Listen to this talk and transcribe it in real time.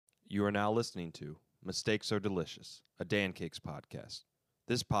You are now listening to Mistakes Are Delicious, a Dan Cakes podcast.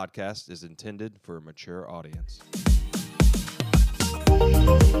 This podcast is intended for a mature audience.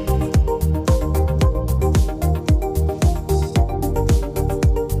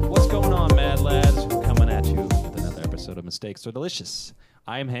 What's going on, Mad Lads? We're coming at you with another episode of Mistakes Are Delicious.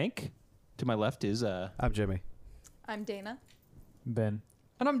 I am Hank. To my left is I'm Jimmy. I'm Dana. Ben.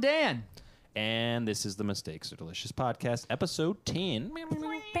 And I'm Dan. and this is the Mistakes Are Delicious podcast, episode 10.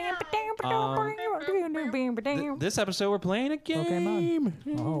 This episode we're playing a game.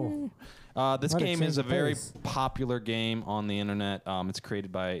 Oh. This What a game is change a of very pace. popular game on the internet. It's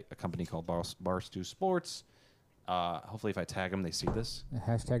created by a company called Barstool Sports. Hopefully if I tag them, they see this.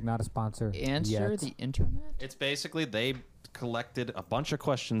 Hashtag not a sponsor. Answer yet. the internet? It's basically they collected a bunch of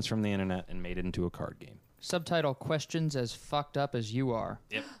questions from the internet and made it into a card game. Subtitle, questions as fucked up as you are.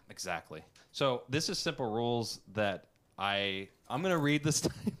 Yep, exactly. So this is simple rules that I'm going to read this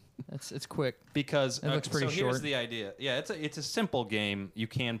time. It's quick. Because It looks pretty so here's short. the idea. Yeah, it's a simple game. You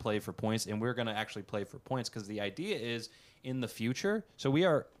can play for points, and we're going to actually play for points because the idea is in the future. So we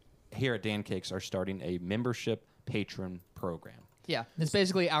are here at Dan Cakes are starting a membership patron program. Yeah, it's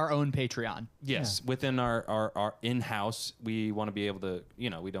basically our own Patreon. Yes, within our in-house, we want to be able to,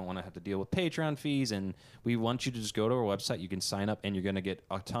 we don't want to have to deal with Patreon fees, and we want you to just go to our website. You can sign up, and you're going to get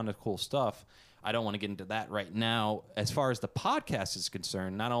a ton of cool stuff. I don't want to get into that right now. As far as the podcast is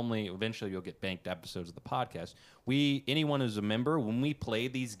concerned, not only eventually you'll get banked episodes of the podcast, anyone who's a member, when we play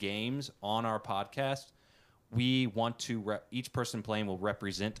these games on our podcast, we want to, each person playing will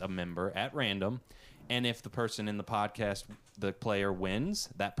represent a member at random. And if the person in the podcast, the player wins,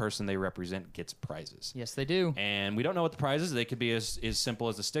 that person they represent gets prizes. Yes, they do. And we don't know what the prizes. They could be as simple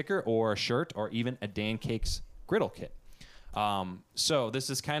as a sticker or a shirt or even a Dan Cakes griddle kit. So this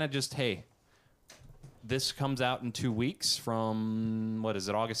is kind of just, hey, this comes out in 2 weeks from, what is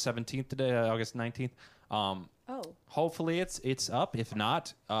it, August 17th today, August 19th? Hopefully it's up. If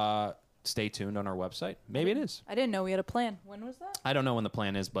not, stay tuned on our website. Maybe it is. I didn't know we had a plan. When was that? I don't know when the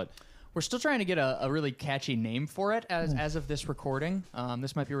plan is, but We're still trying to get a really catchy name for it as of this recording.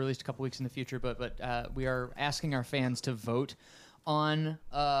 This might be released a couple weeks in the future, but we are asking our fans to vote on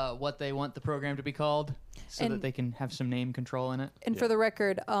what they want the program to be called so that And- they can have some name control in it. And for the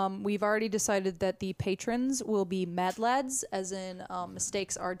record, we've already decided that the patrons will be Mad Lads, as in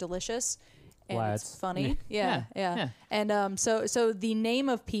mistakes are delicious. And Lads. it's funny. Yeah. Yeah. And so the name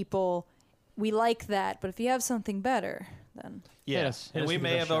of people, we like that, but if you have something better, then... yeah. Hit And us we with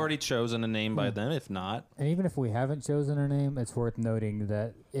may the have show. already chosen a name by then. If not, And even if we haven't chosen a name, it's worth noting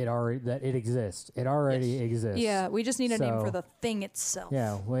that it exists. It already exists. Yeah, we just need a name for So- the thing itself.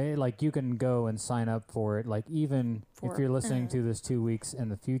 Yeah, like you can go and sign up for it. Like even For- if you're listening to this 2 weeks in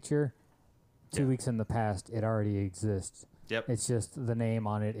the future, 2 Yeah. weeks in the past, it already exists. yep. It's just the name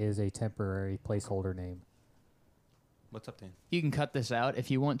on it is a temporary placeholder name. What's up, Dan? You can cut this out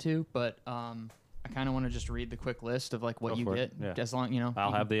if you want to, but I kind of want to just read the quick list of like what Go you for get. it. Yeah. As long, I'll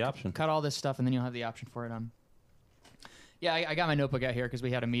you have can the option. cut all this stuff, and then you'll have the option for it. Yeah, I got my notebook out here because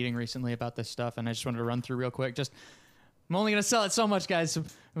we had a meeting recently about this stuff, and I just wanted to run through real quick. I'm only gonna sell it so much, guys. So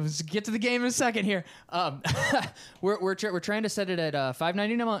let's get to the game in a second here. We're trying to set it at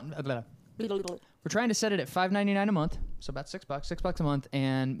 $5.99 a month. We're trying to set it at $5.99 a month, so about $6 a month,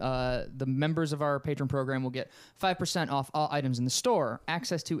 and the members of our patron program will get 5% off all items in the store,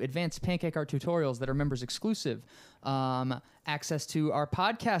 access to advanced pancake art tutorials that are members exclusive, access to our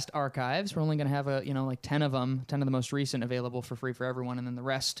podcast archives. We're only going to have like 10 of them, 10 of the most recent available for free for everyone, and then the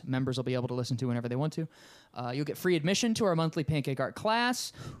rest members will be able to listen to whenever they want to. You'll get free admission to our monthly pancake art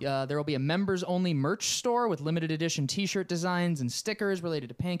class. There will be a members-only merch store with limited edition T-shirt designs and stickers related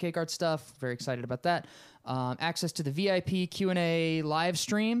to pancake art stuff. Very excited about that. Access to the VIP Q&A live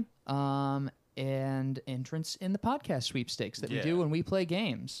stream and entrance in the podcast sweepstakes that we do when we play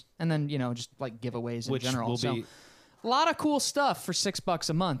games. And then, just like giveaways in Which general. will So be a lot of cool stuff for $6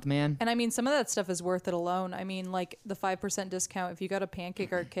 a month, man. And I mean, some of that stuff is worth it alone. I mean, like the 5% discount. If you got a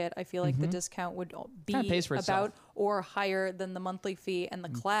pancake art kit, I feel like the discount would be Kinda pays for itself. about or higher than the monthly fee and the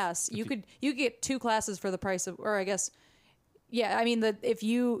class. You get 2 classes for the price of, or I guess, yeah. I mean, if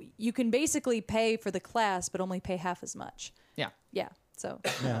you can basically pay for the class, but only pay half as much. Yeah. Yeah. So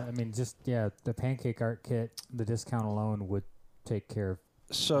Yeah, I mean, the pancake art kit, the discount alone would take care of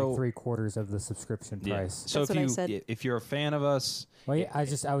like 3/4 of the subscription price. So That's what I said. if you're a fan of us, Well, yeah,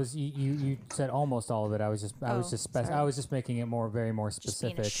 you said almost all of it. I was just making it more just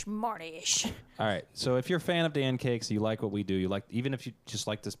being specific. a smartish. all right. So if you're a fan of Dan Cakes, you like what we do, even if you just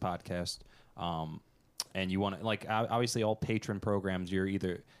like this podcast, and you want to, like, obviously all patron programs, you're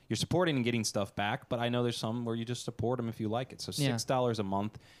supporting and getting stuff back, but I know there's some where you just support them if you like it. So Yeah. $6 a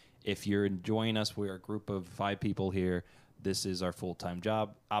month If you're enjoying us, we're a group of 5 people here. This is our full-time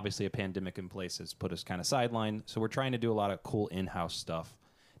job. Obviously, a pandemic in place has put us kind of sidelined. So we're trying to do a lot of cool in-house stuff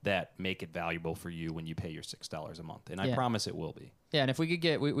that make it valuable for you when you pay your $6 a month. And I promise it will be. Yeah, and if we could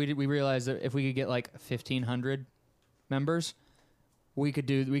get, we realized that if we could get like 1,500 members, we'd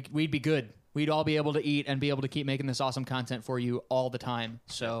be good. We'd all be able to eat and be able to keep making this awesome content for you all the time.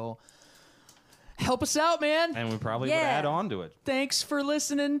 So help us out, man. And we probably would add on to it. Thanks for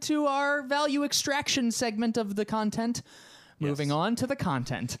listening to our value extraction segment of the content. Moving on to the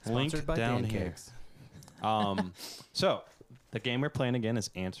content. Link down here. So the game we're playing again is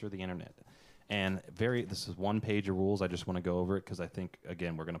Answer the Internet. And this is 1 page of rules. I just want to go over it because I think,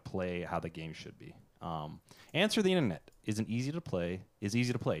 again, we're going to play how the game should be. Answer the Internet is easy to play.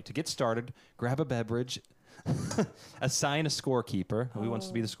 To get started, grab a beverage, assign a scorekeeper. Who wants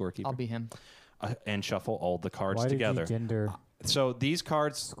to be the scorekeeper? I'll be him. And shuffle all the cards Why together. Did you gender So these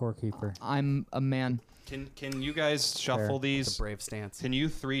cards. Scorekeeper. I'm a man. Can you guys shuffle these? It's a brave stance. Can you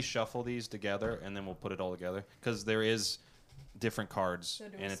 3 shuffle these together and then we'll put it all together? Because there is different cards So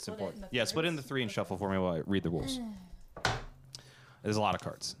do we and it's split it important. into Yeah, split it into 3 and shuffle for me while I read the rules. There's a lot of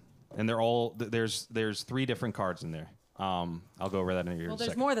cards, and they're all there's 3 different cards in there. I'll go over that in here. Well, in a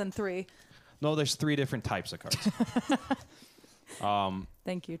there's second. more than 3. No, there's 3 different types of cards.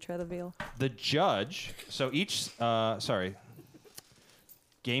 Thank you, Treadaville. The judge. So each.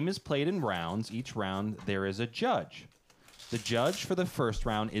 Game is played in rounds. Each round there is a judge. The judge for the first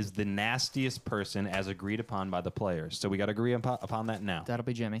round is the nastiest person as agreed upon by the players. So we got to agree upon that now. That'll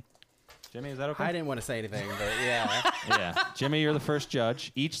be Jimmy. Jimmy, is that okay? I didn't want to say anything, but yeah. Yeah. Jimmy, you're the first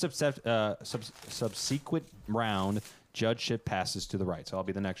judge. Each subsequent round, judgeship passes to the right. So I'll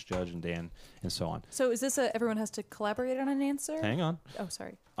be the next judge, and Dan, and so on. So is this everyone has to collaborate on an answer? Hang on. Oh,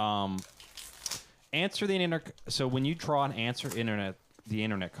 sorry. Answer the internet. So when you draw an answer the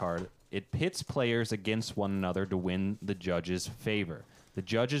internet card, it pits players against one another to win the judge's favor. The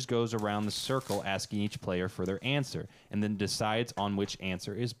judges goes around the circle asking each player for their answer and then decides on which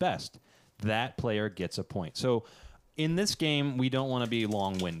answer is best. That player gets a point. So in this game, we don't want to be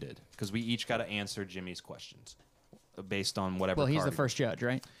long-winded because we each got to answer Jimmy's questions based on whatever Well, he's card the first judge,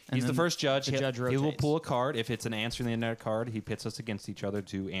 right? And He's the then first judge. The judge He will rotates. pull a card. If it's an answer in the internet card, he pits us against each other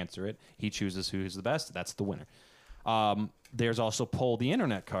to answer it. He chooses who is the best. That's the winner. There's also Poll the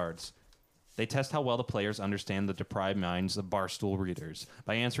Internet cards. They test how well the players understand the deprived minds of Barstool readers.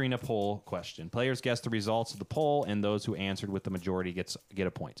 By answering a poll question, players guess the results of the poll, and those who answered with the majority get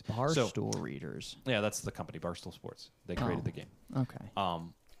a point. Barstool readers. Yeah, that's the company, Barstool Sports. They created the game. Okay.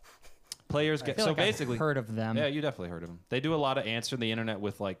 Players get I feel like basically I've heard of them. Yeah, you definitely heard of them. They do a lot of answer the internet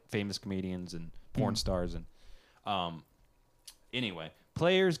with like famous comedians and porn stars and anyway,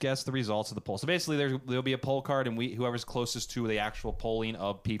 players guess the results of the poll. So basically there'll be a poll card and whoever's closest to the actual polling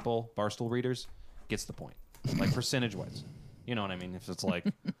of people, Barstool readers, gets the point. Like percentage wise. You know what I mean? If it's like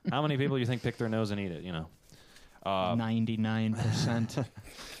how many people you think pick their nose and eat it, you know. 99%.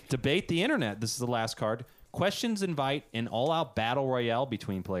 Debate the internet. This is the last card. Questions invite an all-out battle royale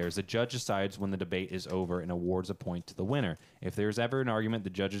between players. The judge decides when the debate is over and awards a point to the winner. If there's ever an argument, the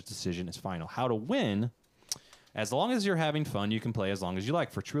judge's decision is final. How to win? As long as you're having fun, you can play as long as you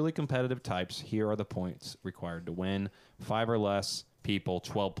like. For truly competitive types, here are the points required to win. 5 or less people,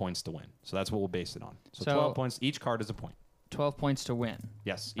 12 points to win. So that's what we'll base it on. So 12 points. Each card is a point. 12 points to win.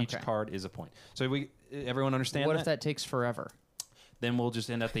 Yes, each Okay. card is a point. So everyone understand What that? if that takes forever? Then we'll just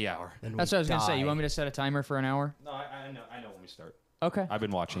end at the hour. That's what I was going to say. You want me to set a timer for an hour? No, I know when we start. Okay. I've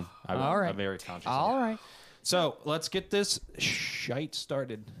been watching. All right. I'm very conscious. of All it. right. So let's get this shite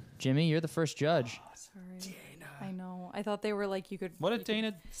started. Jimmy, you're the first judge. Sorry. I know. I thought they were like you could. What did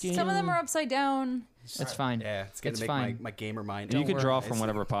Dana? Some of them are upside down. It's fine. Yeah, it's going It's to make fine. my gamer mind. You can worry. draw from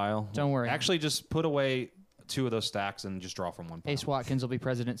whatever pile. Don't worry. Actually, just put away 2 of those stacks and just draw from one pile. Ace Watkins will be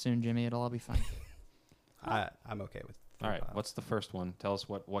president soon, Jimmy. It'll all be fine. I'm okay with. All right. What's the first one? Tell us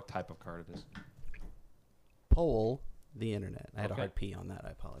what type of card it is. Poll the internet. I had a Okay. hard P on that. I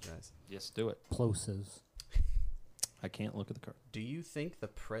apologize. Yes, do it. Plosives. I can't look at the card. Do you think the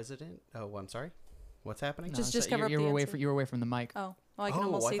president? Oh, I'm sorry. What's happening? No, Just so cover up you the were away answer. you were away from the mic. Oh, well, I can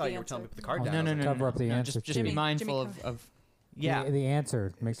almost I see thought the you were answer. telling me to put the card Oh, down. No, I was no, like, no, Cover up the answer, Just be too. Jimmy, mindful cover- of. Yeah. The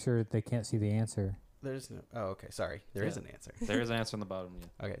answer. Make sure they can't see the answer. There's no. Oh, okay. Sorry. There is an answer. There is an answer on the bottom.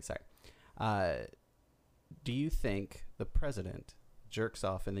 Yeah. Okay. Sorry. Do you think the president jerks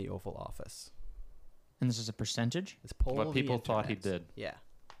off in the Oval Office? And this is a percentage? It's poll What the people thought he internet. did. Yeah.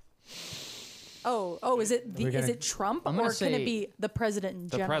 Oh, is it We're gonna- is it Trump I'm or gonna can it say be the president in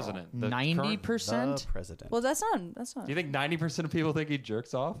The general? president. the 90%? The president. Well, that's not. current- Do you think 90% of people think he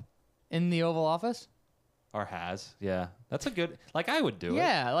jerks off? In the Oval Office? Or has. Yeah. That's a good. Like, I would do it.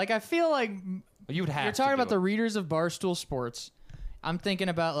 Yeah, like I feel like You would have you're to talking do about the it. readers of Barstool Sports. I'm thinking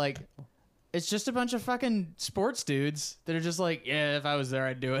about like it's just a bunch of fucking sports dudes that are just like, yeah, if I was there,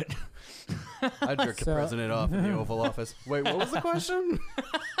 I'd do it. I'd jerk the So- president off in the Oval Office. Wait, what was the question?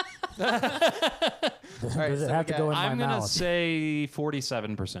 Does it have to go in I'm my going to mouth? say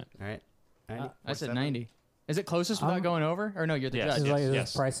 47%. All right. I said 90. Is it closest without going over? Or no, you're the Yes. This judge. is like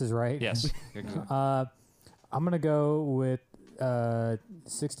yes. Price is Right. Yes. I'm gonna go with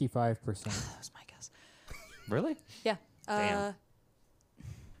 65%. That's my guess. Really? Yeah. Damn.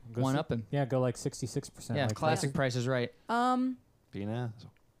 Go One si- up him. Yeah, go like 66%. Yeah, like classic Price is Right. I'm Being an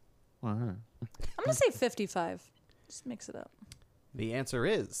asshole. Uh-huh. gonna say 55. Just mix it up. The answer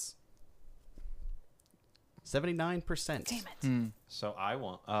is 79%. Damn it. So I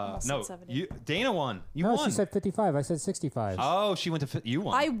won. Almost No, said 70. you, Dana won. You No, won. she said 55. I said 65. Oh, she went to. You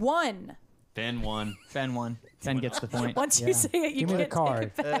won. I won. Ben won. Ben won. Ben gets the point. Once Yeah. you say it, you Give me the can't card.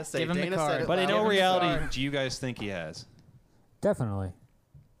 take it back. Give him the card. But in Give all him the reality, card. do you guys think he has? Definitely.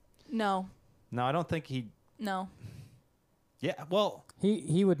 No. No, I don't think he. No. Yeah. Well.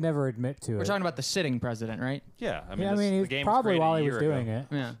 He would never admit to We're it. talking about the sitting president, right? Yeah. I mean, yeah, I this- mean, the he's game was probably created while a he year was doing ago.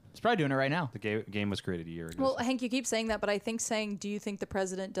 it. Yeah. He's probably doing it right now. The game was created a year ago. Well, Hank, you keep saying that, but I think saying, do you think the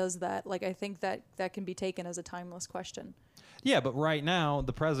president does that? Like, I think that can be taken as a timeless question. yeah, but right now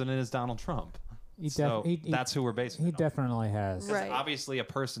the president is Donald Trump. He def- So he- he- that's who we're basing. He it on. definitely has. Right. Obviously,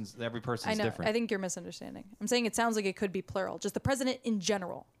 every person's I know. different. I think you're misunderstanding. I'm saying it sounds like it could be plural. Just the president in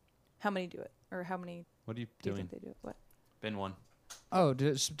general. How many do it? Or how many What are you do you doing? think they do it? What? Ben won. Oh,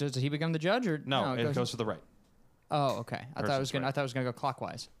 does he become the judge or No, it goes to the right. Oh, okay. I thought it was Versus right. gonna go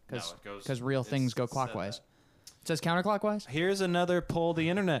clockwise No, it goes- because real things go it's, clockwise. It says counterclockwise. Here's another pull the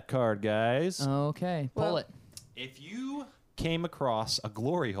internet card, guys. Okay, pull Well- it. If you came across a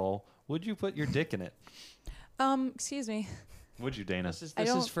glory hole, would you put your dick in it? Excuse me. Would you, Dana? This is I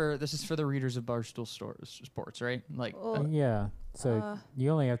don't- for the readers of Barstool Sports, right? Like Well, Yeah. So you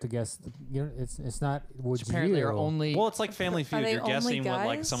only have to guess. It's not. Would apparently you? are only Well, it's like Family Feud. they You're only guessing what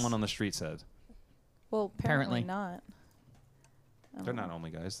like guys? someone on the street said. well, Apparently. apparently not. They're not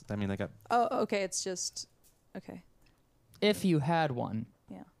only guys. I mean, they got. Oh, okay. It's just okay. if you had one.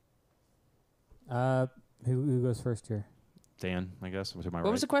 Yeah. Who goes first here? Dan, I guess. To my What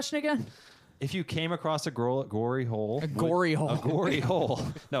right. was the question again? If you came across a gory hole, A gory hole. a gory hole.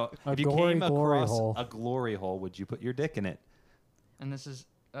 No, A if you gory, came glory across hole. a glory hole, would you put your dick in it? And this is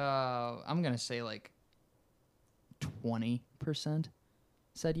I'm gonna say like 20%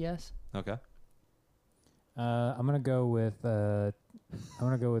 said yes. Okay. I'm gonna go with. I'm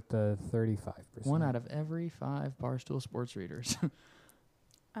gonna go with the 35%. 1 out of every 5 Barstool Sports readers.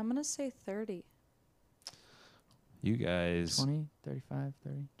 I'm gonna say 30. You guys. 20, 35,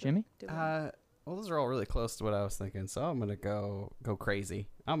 30. Jimmy? Do we? Well, those are all really close to what I was thinking, so I'm gonna go crazy.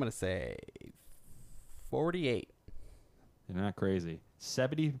 I'm gonna say 48. You're not crazy.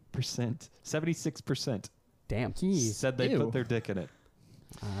 70%, 76% Damn. Jeez. said they Ew. put their dick in it.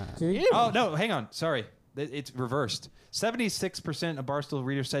 See? Oh no, hang on. Sorry, it's reversed. 76% of Barstool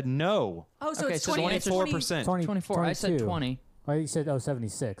readers said no. Oh, so Okay, it's so the 20, answer's 24%. 20, 24. I said 22. 20. Oh, you said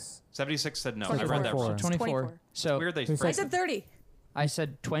 76. 76 said no. I 24. read that wrong. 24. 24. So Weird they Who I phrased said it. 30. I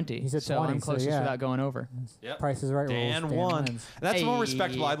said 20. He said so 20, I'm so closest yeah. without going over. Yep. Price is Right. Dan rules. won. wins. That's more Hey.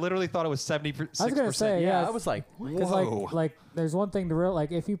 respectable. I literally thought it was 76%. I was gonna say Yeah, yeah. I was like, Because Whoa. like there's one thing to real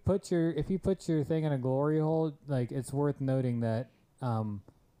like if you put your thing in a glory hole, like it's worth noting that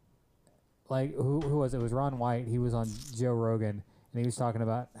like who was it? It was Ron White. He was on Joe Rogan and he was talking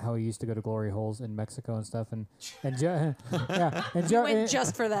about how he used to go to glory holes in Mexico and stuff and Joe yeah and Joe Went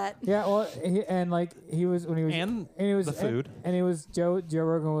just for that. yeah well and like he was when he was And he was the food. and he was Joe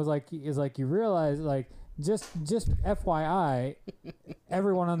Rogan was like you realize like just FYI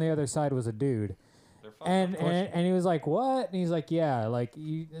everyone on the other side was a dude. And he was like, "What?" And he's like, "Yeah, like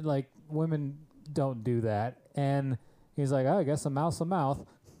you, like women don't do that." And he's like, "Oh, I guess a mouth."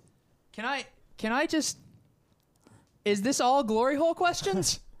 Can I just... Is this all glory hole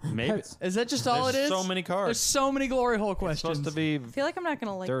questions? Maybe. That's- Is that just all There's it is? so many cards. There's so many glory hole questions. Supposed to be. I feel like I'm not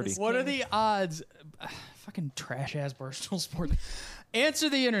gonna like Dirty. this. What are game. the odds? Fucking trash ass Barstool Sports. Answer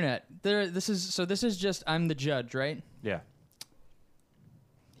the internet. This is just I'm the judge, right? Yeah.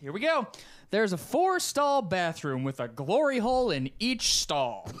 Here we go. There's a 4-stall bathroom with a glory hole in each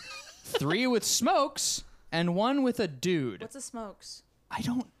stall. 3 with smokes and 1 with a dude. What's a smokes? I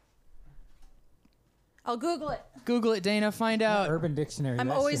don't I'll Google it. Google it, Dana. Find out. Urban Dictionary. I'm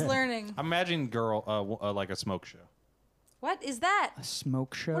that always shit. learning. Imagine like a smoke show. What is that? A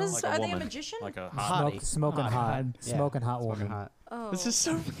smoke show. What is? Like a Are they a woman. magician? Like a hot. Hottie. Smoking Oh, hot, God. Yeah. smoking hot Smoking woman. hot. Oh. This is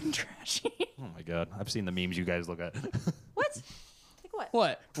so fucking trashy. Oh my god, I've seen the memes you guys look at. What? Like what?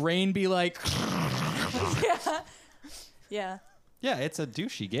 What? Rain be like. Yeah. Yeah. Yeah, it's a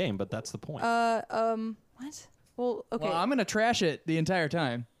douchey game, but that's the point. What? Well, okay. Well, I'm gonna trash it the entire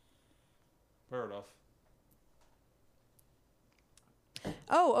time. Fair enough.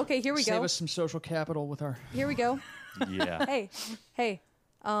 Oh, okay. Here we Save go. us some social capital with our. Here we go. Yeah. Hey.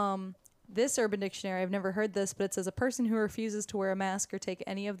 This Urban Dictionary, I've never heard this, but it says a person who refuses to wear a mask or take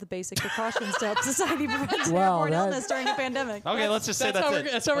any of the basic precautions to help society prevent Well, airborne that- illness during a pandemic. Okay, let's just say that's how that's we're-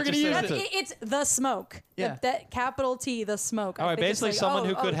 it. that's how we're Let's gonna just use say it. that's It's the smoke. Yeah. That capital T, the smoke. All right, I think it's basically like, someone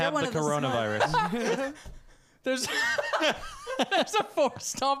who could you're have one the of smoke. coronavirus. There's there's a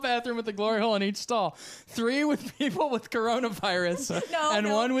 4-stall bathroom with a glory hole in each stall. 3 with people with coronavirus, No, and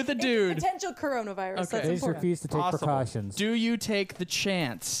no. 1 with a It's dude. potential coronavirus. Okay. That's They just important. refuse to take Possible. precautions. Do you take the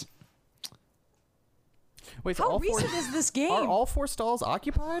chance? Wait, so How all four, recent is this game? are all 4 stalls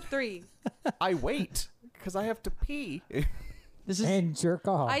occupied? 3. I wait because I have to pee. This is And jerk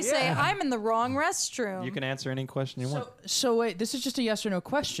off. I say I'm in the wrong restroom. You can answer any question you want. so wait. This is just a yes or no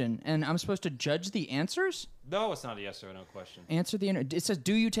question, and I'm supposed to judge the answers. No, it's not a yes or no question. Answer the. It says,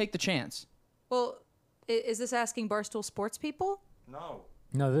 "Do you take the chance?" Well, is this asking Barstool Sports people? No.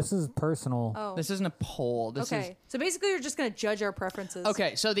 No, this is personal. Oh. This isn't a poll. This Okay. So basically, you're just going to judge our preferences. is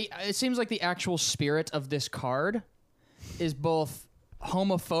okay. So it seems like the actual spirit of this card is both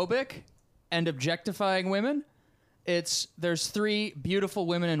homophobic and objectifying women. There's 3 beautiful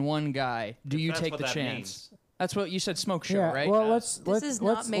women and 1 guy. Do you that's take what the that chance? means. That's what you said. Smoke show, Yeah, right? well, This is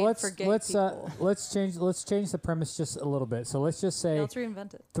not made for gay people. let's change the premise just a little bit. So let's just say Let's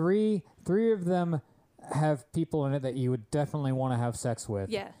reinvent it. three of them have people in it that you would definitely want to have sex with.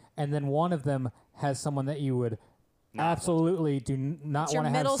 Yeah. And then one of them has someone that you would absolutely not It's your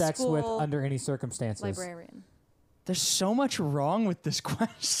want to have middle sex with school under any circumstances. Librarian. There's so much wrong with this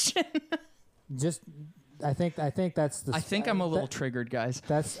question. Just I think that's the I think I'm a little triggered, guys.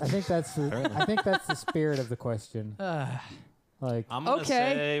 I think that's the spirit of the question. Like I'm gonna Okay.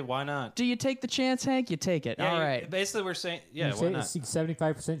 say why not? Do you take the chance, Hank? You take it. Yeah, All right. Basically, we're saying yeah. you Why say not?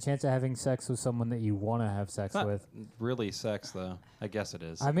 75% chance of having sex with someone that you want to have sex Not with. really sex though. I guess it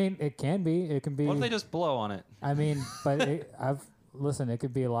is. I mean, it can be. It can be. What if they just blow on it? I mean, but listen. It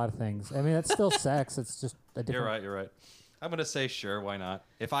could be a lot of things. I mean, it's still sex. It's just a different. You're right. You're right. I'm gonna say sure. Why not?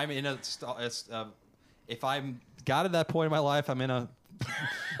 If I'm in if I'm got to that point in my life, I'm in a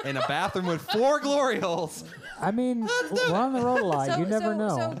bathroom with 4 glory holes. I mean, we're on the road a lot. You never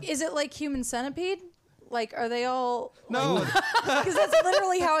know. So is it like Human Centipede? Like, are they all? No. Because that's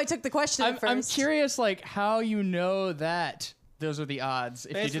literally how I took the question at I'm first. curious, like, how you know that those are the odds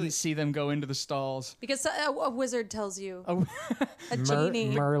if you Basically- didn't see them go into the stalls. Because a wizard tells you. Oh, A genie.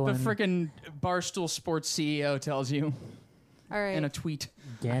 the Merlin, freaking Barstool Sports CEO tells you All right. in a tweet.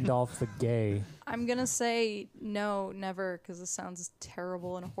 Gandalf the gay. I'm gonna say no, never, because this sounds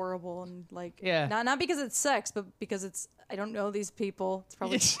terrible and horrible and like. Yeah. Not because it's sex, but because it's. I don't know these people. It's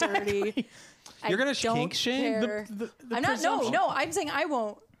probably Exactly. dirty. You're gonna don't kink shame? care. The I'm not. No, presumption- no. I'm saying I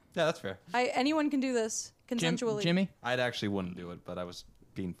won't. Yeah, that's fair. Anyone can do this consensually. Jimmy? I actually wouldn't do it, but I was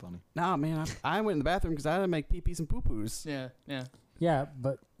being funny. Nah, man, I went in the bathroom because I had to make pee-pees and poo-poos. Yeah, yeah. Yeah,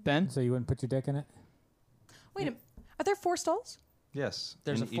 but Ben? so you wouldn't put your dick in it? Wait a minute. Are there 4 stalls? Yes.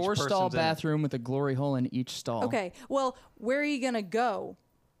 There's a and each 4-stall person's in- bathroom with a glory hole in each stall. Okay. Well, where are you gonna go?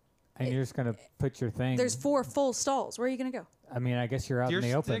 And you're just gonna put your thing. There's 4 full stalls. Where are you gonna go? I mean, I guess you're out in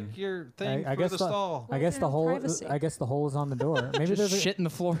the open. Stick your thing I through guess the stall. I guess the Well, hole. privacy. I guess the hole is on the door. Maybe Just there's a, shit in the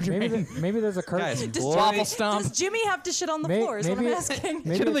floor maybe, drain. maybe there's a curtain. Guys, Does glory- Waffle stomp. Does Jimmy have to shit on the May- floor? Is what I'm maybe- asking.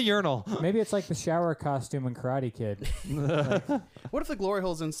 maybe, Shit in the urinal. maybe it's like the shower costume in Karate Kid. What if the glory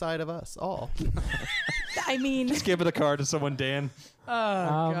hole's inside of us all? I mean, Just give it a card to someone, Dan. Oh,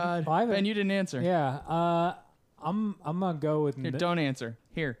 God. I haven't- Ben, you didn't answer. Yeah. I'm gonna go with. Here, don't answer.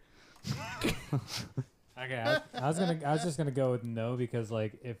 Here. Okay, I was just gonna go with no because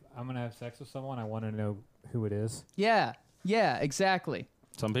like if I'm gonna have sex with someone, I want to know who it is. Yeah. Yeah, exactly.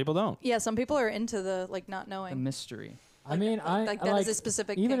 Some people don't. yeah, some people are into the like not The knowing. mystery. I mean, like that is a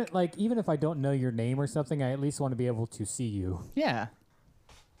specific even kink. like even if I don't know your name or something, I at least want to be able to see you. Yeah.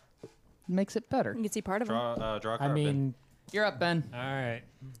 Makes it better. You can see part of them. Draw a card. I Ben. mean, You're up, Ben. all right,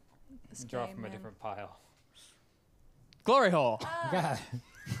 This draw game, from a man. different pile. Glory hole. God.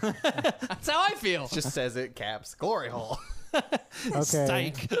 That's how I feel. Just says it caps glory hole. Okay.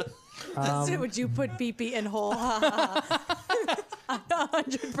 Psych. So would you put pee in hole? I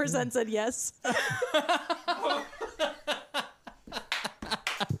 100% said yes.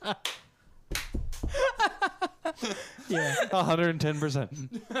 Yeah.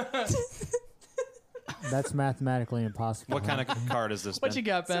 110%. That's mathematically impossible. What kind of card is this? What Ben? you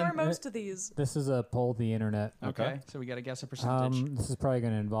got, So are Ben? most of these. This is a poll the internet. Okay. So we got to guess a percentage. This is probably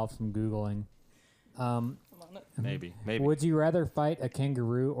going to involve some googling. Maybe. Would you rather fight a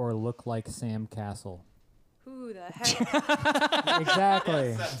kangaroo or look like Sam Castle? Who the heck?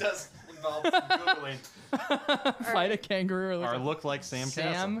 Exactly. That does involve some Googling. Fight a kangaroo Or look like Sam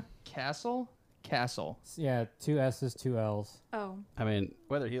Castle. Castle. Yeah, 2 S's, 2 L's. Oh, I mean,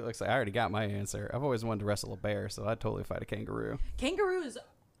 whether he looks like, I already got my answer. I've always wanted to wrestle a bear, so I'd totally fight a kangaroo. kangaroos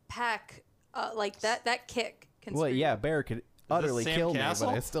pack like that kick. Can Well, screw yeah, you. bear could utterly Sam kill Castle?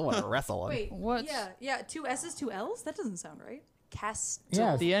 me, but I still want to wrestle him. Wait, What? Yeah, 2 S's, 2 L's. That doesn't sound right. Cast.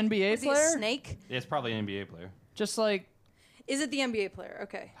 Yeah, The NBA Is he a player? snake? It's probably an NBA player. Just like Is it the NBA player?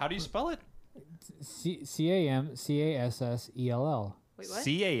 Okay. How do you spell it? CAMCASSELL. Wait, what?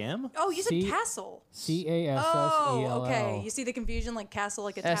 C-A-M? Oh, you said C- castle. CASSELL. Oh, okay. You see the confusion, like castle,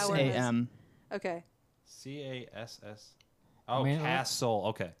 like a tower. has- SAM. Okay. C-A-S-S. Oh, Man, Castle.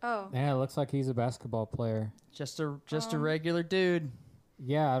 Okay. Oh. Yeah, it looks like he's a basketball player. Just a regular dude.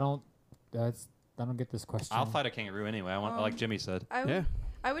 Yeah, I don't get this question. I'll fight a kangaroo anyway. I want, like Jimmy said. Yeah.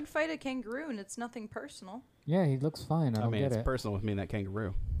 I would fight a kangaroo, and it's nothing personal. Yeah, he looks fine. I I don't mean, get it's it. personal with me and that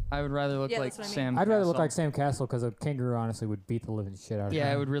kangaroo. I would rather look Yeah, like that's what I mean. Sam. I'd rather look Castle. like Sam Castle because a kangaroo honestly would beat the living shit out of him.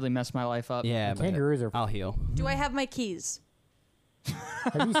 Yeah, it would really mess my life up. Yeah, but kangaroos are. I'll heal. Do I have my keys?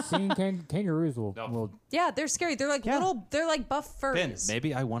 Have you seen kangaroos? No. Will Yeah, they're scary. They're like Yeah. little. They're like buff Ben, furries.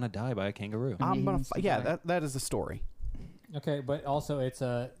 maybe I want to die by a kangaroo. I'm gonna. Means to Yeah, die. that is the story. okay, but also it's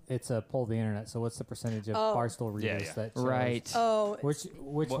a poll the internet. So what's the percentage of Oh. Barstool readers yeah. that chose? Right. Oh, Which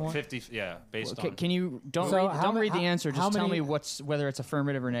What, one? 50? Yeah, based Okay, on. can you don't So read, how don't ma- read the how- answer? how Just tell many- me whether it's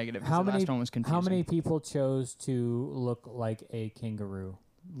affirmative or negative. 'cause How the many? last one was confusing. How many people chose to look like a kangaroo?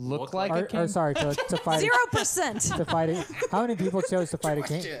 look like like a Or sorry, to fight 0%. to fight it. How many people chose to fight a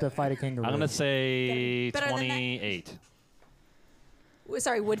kangaroo? I'm going to say Better than that. 28.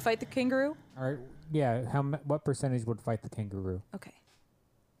 Sorry, would fight the kangaroo? Or yeah, what percentage would fight the kangaroo? Okay.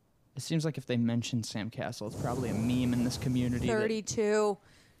 It seems like if they mention Sam Castle, it's probably a meme in this community. that- 32.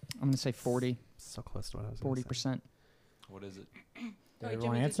 I'm gonna say 40, So close to what I was. gonna say. 40%. What is it? Did Jimmy,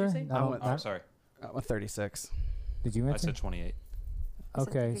 everyone did you answer? say? I don't- went- Oh, sorry. I'm a 36. Did you I answer? said 28. I said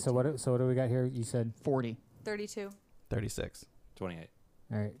Okay, so 32. what do we got here? You said 40. 32. 36. 28.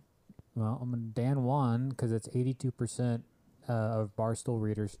 all right. Well, Dan won because it's 82% of Barstool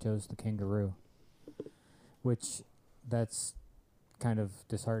readers chose the kangaroo, which that's kind of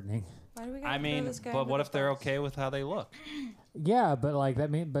disheartening. Why do we gotta I throw mean, this guy but under what the if they're bus? okay with how they look? Yeah, but like that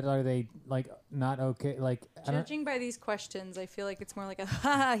mean, but are they like not okay? Like I don't. Judging by these questions, I feel like it's more like a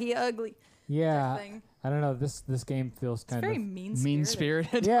haha, he ugly Yeah, thing. I don't know. This game feels It's kind very of. mean-spirited. Mean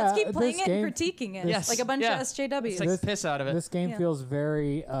spirited. Yeah, Let's keep playing this it game, and critiquing it. Yes, Like a bunch yeah. of SJWs. It's like This- piss out of it. This game Yeah. feels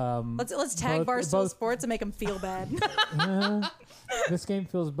very. Let's tag both- Barstool both- Sports and make them feel bad. This game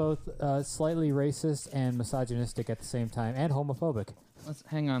feels both slightly racist and misogynistic at the same time, and homophobic.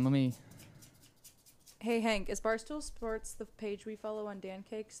 Hang on, let me. Hey Hank, is Barstool Sports the page we follow on Dan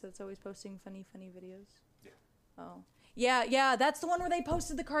Cakes that's always posting funny videos? Yeah. Oh. Yeah, that's the one where they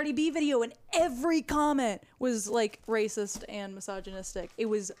posted the Cardi B video and every comment was like racist and misogynistic. It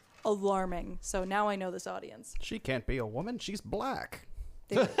was alarming. So now I know this audience. She can't be a woman. She's black.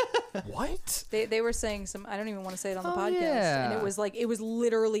 They, What? they were saying some, I don't even want to say it on the Oh, podcast. And yeah. it was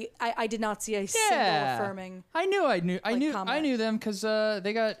literally, I did not see a single affirming. I knew comment. I knew them because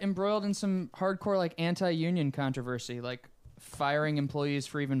they got embroiled in some hardcore like anti-union controversy, like firing employees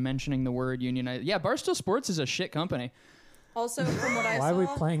for even mentioning the word unionize. Yeah, Barstool Sports is a shit company. Also, from what I Why saw. are we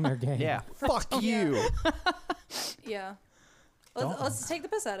playing their game? Yeah. Fuck you. Yeah. Let's take the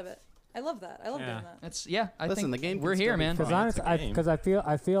piss out of it. I love that. I love doing that. That's I Listen, think the game we're can here, still be man. fun. Because honestly, a game. because I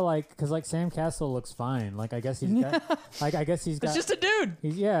feel like like Sam Castle looks fine. Like I guess he's got I guess he's got It's just a dude.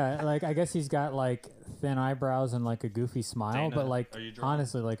 like I guess he's got like thin eyebrows and like a goofy smile. Dana, but like are you drawing?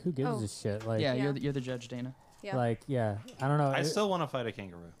 honestly, like who gives Oh. a shit? Like Yeah, Yeah. you're the judge, Dana. Yeah. like yeah, I don't know. I still want to fight a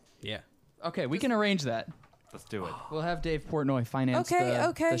kangaroo. Yeah. Okay, we can arrange that. Let's do it. We'll have Dave Portnoy finance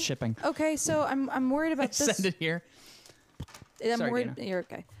Okay. the shipping. Okay, so I'm worried about this. Send it here. I'm Sorry, worried. Dana. You're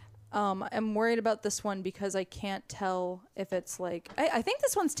okay. I'm worried about this one because I can't tell if it's like. I think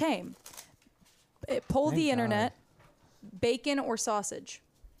this one's tame. Poll Thank the God. internet. Bacon or sausage?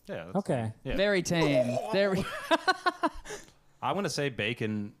 Yeah. that's Okay. fine. Yeah. Very tame. There we I want to say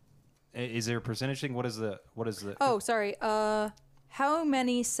bacon. Is there a percentage thing? What is the? Oh, sorry. How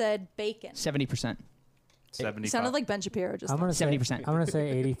many said bacon? 70%. 70. You sounded like Ben Shapiro just. I'm gonna say 70%. I'm gonna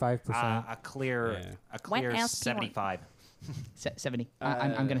say 85%. a clear, Yeah. a clear ass 75. 70.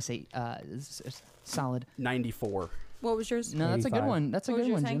 I'm gonna say solid. 94. What was yours? No, that's a good 85. one. That's a What was good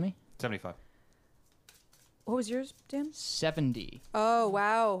yours, one, Hank? Jimmy. 75. What was yours, Dan? 70. Oh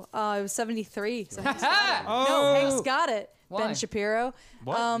wow, it was 73. So Hank's got it. Oh. No, Hank's got it. Why? Ben Shapiro.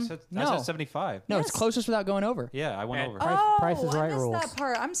 What? I no. said 75. No, Yes. it's closest without going over. Yeah, I went over. Price is I Right missed rules. that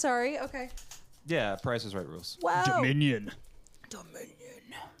part. I'm sorry. Okay. Yeah, Price is Right rules. Wow. Dominion.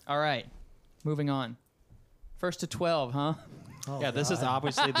 All right, moving on. First to 12, huh? Yeah, this is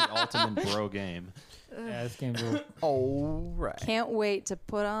obviously the ultimate bro game. Yeah, this game's real. All right. Can't wait to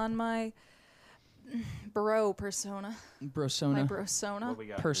put on my bro persona. My Brosona. brosona. We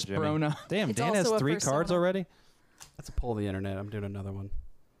got here, Jimmy? Persbrona. Damn, It's Dan has also a 3 cards persona. already? Let's pull the internet. I'm doing another one.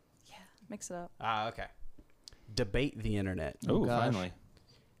 Mix it up. Okay. Debate the internet. Oh, gosh. finally.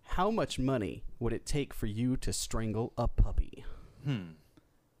 How much money would it take for you to strangle a puppy?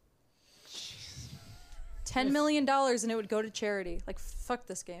 $10 million and it would go to charity. Like, fuck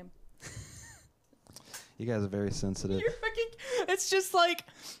this game. You guys are very sensitive. You're fucking. It's just like,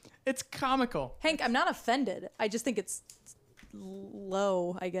 it's comical. Hank, I'm not offended. I just think it's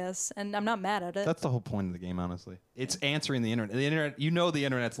low, I guess. And I'm not mad at it. That's the whole point of the game, honestly. It's answering the internet. The internet, you know, the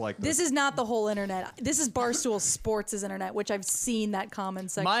internet's like this. This is not the whole internet. This is Barstool Sports' internet, which I've seen that comment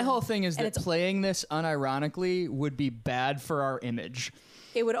section. My whole thing is And that it's- playing this unironically would be bad for our image.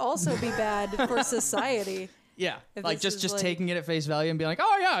 It would also be bad for society. Yeah, If like this just is like- taking it at face value and being like,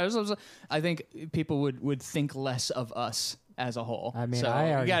 oh yeah, I think people would think less of us as a whole. I mean, so I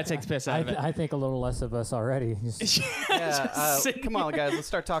you already, gotta take the piss out of it. I think a little less of us already. Just- Yeah, sitting come on, guys. Let's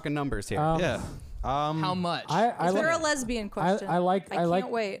start talking numbers here. Yeah. How much? I Is there like- a lesbian question? I can't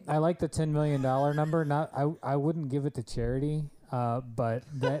wait. I like the $10 million number. Not I wouldn't give it to charity, but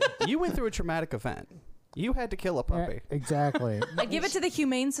that You went through a traumatic event. You had to kill a puppy. exactly. I'd give it to the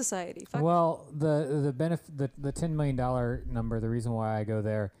Humane Society. Fuck. Well, the benefit the $10 million number. The reason why I go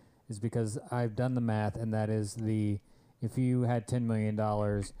there is because I've done the math, and that is if you had $10 million,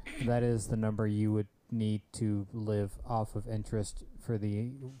 that is the number you would need to live off of interest for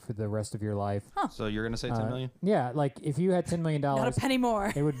the rest of your life. So you're going to say 10 million? Yeah, like if you had $10 million, Not a penny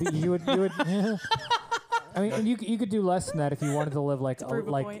more. it would be you would. I mean, and you could do less than that if you wanted to live like prove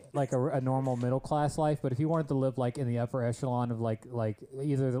a point. a normal middle class life. But if you wanted to live like in the upper echelon of like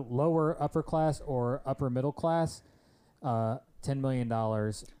either the lower upper class or upper middle class, $10 million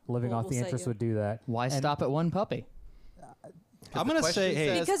living off We'll the say interest you. would do that. Why And- stop at one puppy? I'm going to say,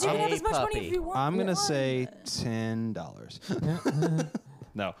 hey, Because you can have as much money puppy. if you want. I'm going to One. say $10.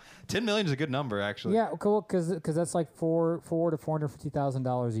 No, 10 million is a good number, actually. Yeah, cool. Because that's like $400,000 to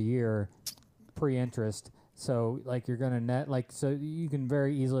 $450,000 a year pre-interest. So like you're gonna net so you can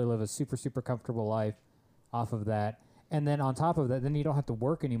very easily live a super comfortable life off of that. And then on top of that, then you don't have to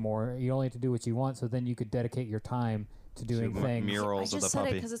work anymore. You only have to do what you want. So then you could dedicate your time to doing things I murals of just the said it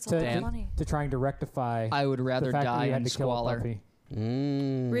puppy. because it's a to, lot of Dan? money. to trying to rectify I would rather the fact that die you had in to kill a squalor. puppy.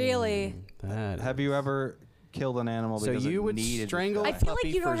 Really? Have you ever killed an animal So because you it would needed strangle to I die? feel like puppy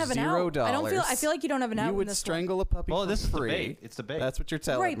you don't for have an out. $0. I feel like you don't have an out. You in would this strangle a puppy Well, for this is free. debate. It's debate. That's what you're one.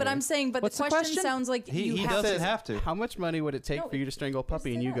 telling Right, but me. I'm saying, but What's the the question question? sounds like He you doesn't to. have to. How much money would it take No, for you to strangle a puppy?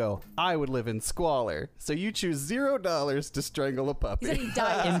 say And you that. go, I would live in squalor. So you choose $0 to strangle a puppy. He said he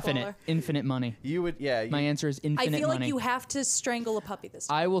died. in Infinite, infinite money. You would, yeah. My answer is I infinite feel money. like you have to strangle a puppy this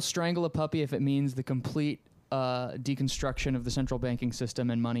time. I will strangle a puppy if it means the complete deconstruction of the central banking system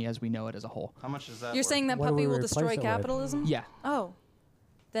and money as we know it as a whole. How much is that? You're saying that What do puppy we will replace destroy it with? capitalism? Yeah, Oh.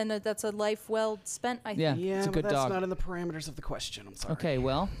 Then that's a life well spent, I think. yeah, yeah, it's a but good that's dog. not in the parameters of the question. I'm sorry. Okay,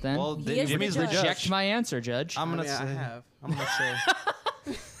 well then, Well, He then is the Jimmy's the judge. judge. reject my answer, Judge. I'm gonna I say. have. I'm gonna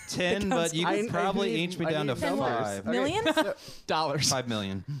say 10, but you I- could I probably need- inch me I down to need 10 numbers. 5. Okay. Million? Dollars. 5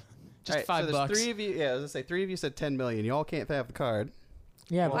 million. Just All right, so $5. there's 3 of you. Yeah, I was gonna say 3 of you said 10 million. You all can't have the card.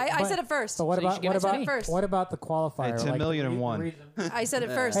 Yeah, I said it first. But what So you about should give what it to about me. First. what about the qualifier? 10 million and one. I said it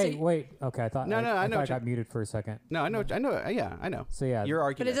first. Hey, so- wait. Okay, I thought No, I, no, I I know thought I what got muted for a second. No, I know. Yeah, I know. So yeah, Your but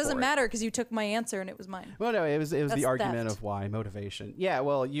argument. it doesn't for matter because you took my answer and it was mine. Well, no, it was That's the argument theft. of why motivation. Yeah,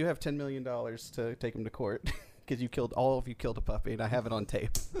 well, you have $10 million to take him to court because all of you killed a puppy, and I have it on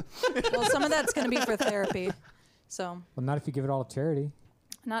tape. Well, some of that's going to be for therapy. So, well, not if you give it all to charity.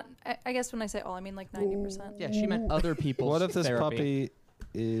 not. I guess when I say all, I mean like 90%. Yeah, she meant other people's What if this therapy. puppy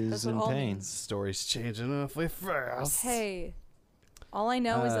is That's what in all pain? means. Story's changing awfully fast. Hey, all I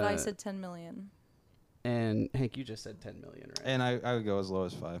know is that I Uh, said 10 million And Hank, you just said 10 million, right? And I would go as low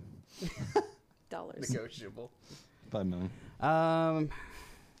as 5. dollars. Negotiable. 5 million.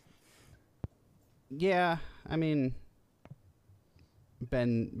 Yeah, I mean,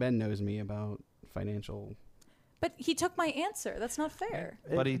 Ben knows me about financial But he took my answer. That's not fair.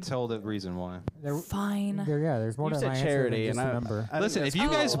 But he told the reason why. Fine. There's more You to said my answer charity, than just and a I- number. I think Listen, that's if you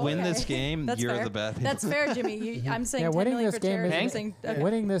cool. guys win this Okay. game, That's you're fair. the best. That's fair, Jimmy. I'm saying Yeah, 10 winning million this for game charity. is I'm saying, okay.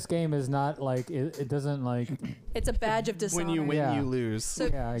 winning this game is not like it doesn't like It's a badge of dishonor. When you win, Yeah. you lose. So, Yeah,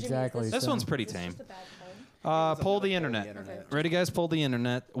 Jimmy, is exactly. This So- one's pretty is this tame. just a badge card? Pull the internet. Okay. Ready, guys? Pull the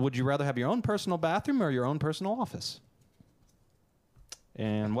internet. Would you rather have your own personal bathroom or your own personal office?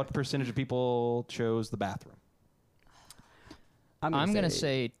 And what percentage of people chose the bathroom? I'm gonna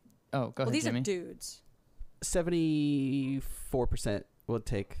say. Oh, go Well, ahead, these Jimmy. are dudes. 74% would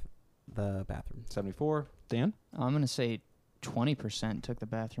take the bathroom. 74. Dan? I'm gonna say 20% took the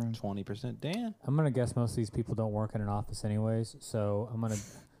bathroom. 20%. Dan? I'm gonna guess most of these people don't work in an office anyways, so I'm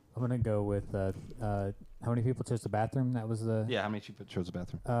gonna go with how many people chose the bathroom? That was the Yeah, how many people chose the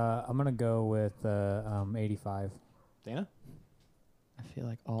bathroom? I'm gonna go with 85. Dana? I feel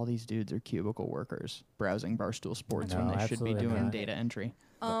like all these dudes are cubicle workers browsing Barstool Sports when No, they should be absolutely doing not. data entry.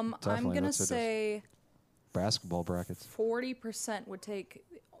 I'm Definitely, gonna that's what it is. say Basketball brackets. 40% would take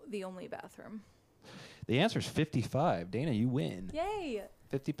the only bathroom. The answer is 55. Dana, you win. Yay!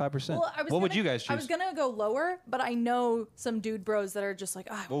 55%. Well, What would you guys I was choose? gonna go lower, but I know some dude bros that are just like,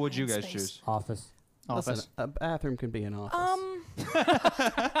 ah. What would you guys choose? Office. Office. Listen, a bathroom can be an office.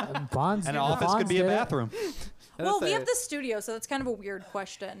 Bonds. An office could be a did it. bathroom. Well, That's we it. have the studio, so that's kind of a weird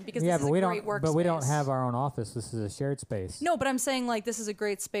question because Yeah, this but is we a great don't. workspace. But we don't have our own office. This is a shared space. No, but I'm saying like this is a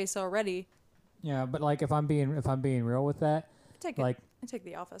great space already. Yeah, but like if I'm being real with that, Take like it. I take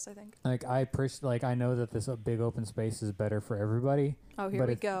the office. I think. I know that this big open space is better for everybody. Oh, here but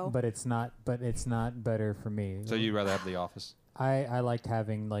we it's- go. But it's not. But it's not better for me. So you'd rather have the office? I liked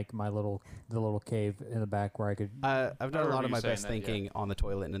having like the little cave in the back where I could. I've done a remember lot of you my saying best that, yeah. thinking on the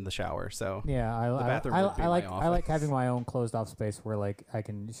toilet and in the shower. So Yeah, The bathroom would be I my like office. having my own closed off space where like I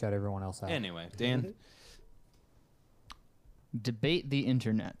can shut everyone else out. Anyway, Dan? Debate the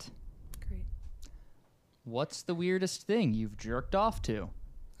internet. Great. What's the weirdest thing you've jerked off to?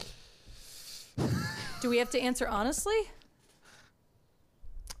 Do we have to answer honestly?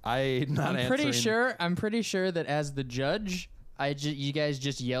 I'm I'm pretty sure that as the judge, you guys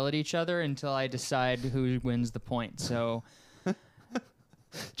just yell at each other until I decide who wins the point. So,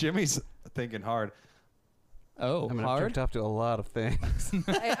 Jimmy's thinking hard. oh, I mean, I've hard. jerked off to a lot of things.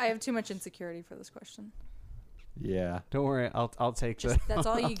 I have too much insecurity for this question. Yeah. Don't worry, I'll take Just that's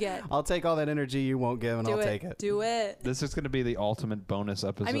all you get. I'll take all that energy you won't give, and Do I'll it. take it. Do it. This is going to be the ultimate bonus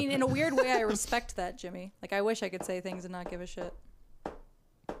episode. I mean, in a weird way, I respect that, Jimmy. Like, I wish I could say things and not give a shit.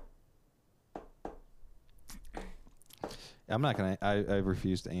 I'm not going to. I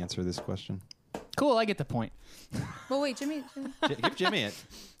refuse to answer this question. Cool, I get the point. Well, wait, Jimmy. Give Jimmy it.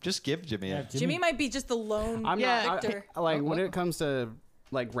 Just give Jimmy Yeah, it. Jimmy might be just the lone I'm not victor. like when it comes to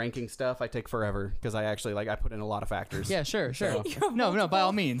like ranking stuff, I take forever because I actually I put in a lot of factors. Yeah, sure. So- No, by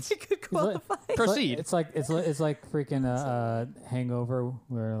all means. You could qualify. Proceed. It's like freaking Hangover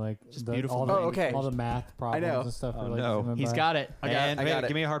where like beautiful all, language. okay. all the math problems know. and stuff. Oh, are, like, no. zooming He's by. got it. I got it.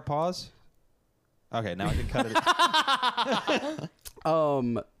 Give me a hard pause. Okay, now I can cut it.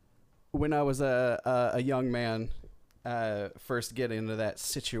 When I was a young man, first getting into that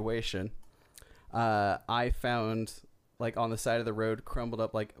situation, I found like on the side of the road crumbled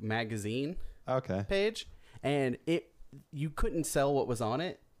up like magazine Okay. page, and you couldn't sell what was on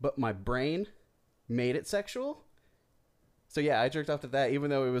it, but my brain made it sexual. So yeah, I jerked off to that, even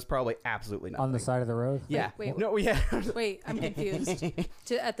though it was probably absolutely nothing. on the side of the road. Yeah. Wait. No. Yeah. Wait, I'm confused.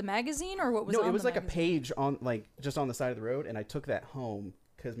 At the magazine or what was No, on it was the like a magazine? page on like just on the side of the road, and I took that home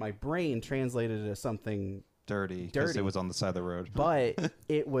because my brain translated it as something, Dirty. Because Dirty. it was on the side of the road. but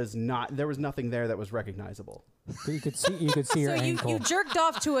it was not. There was nothing there that was recognizable. But you could see your So ankle. you jerked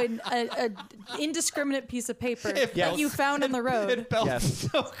off to a indiscriminate piece of paper that you found on the road. It felt Yes.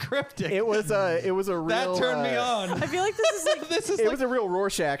 so cryptic. It was a real. that turned me on. I feel like this is like This is It like was a real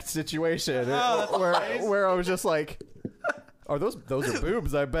Rorschach situation where I was just like, "Are those are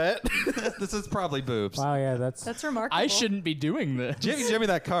boobs? I bet." this is probably boobs. Wow, yeah, that's that's remarkable. I shouldn't be doing this. Give me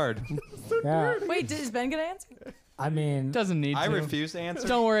that card. yeah. Wait, is Ben gonna answer? I mean, Doesn't need I to. refuse to answer.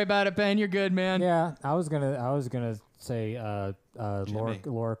 Don't worry about it, Ben. You're good, man. yeah, I was gonna say Laura Jimmy.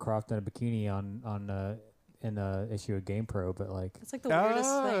 Croft in a bikini on in the issue of GamePro, but like It's like the weirdest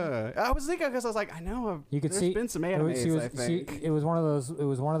thing. I was thinking because I was like, I know you could there's see been some it was- animes. I think. it was one of those. It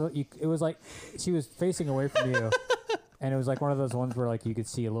was one of the. It was like she was facing away from you, and it was like one of those ones where like you could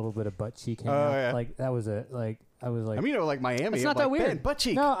see a little bit of butt cheek hanging out. yeah. Like that was it. Like I was like. I mean, like Miami. It's not I'm that like, weird. Ben, butt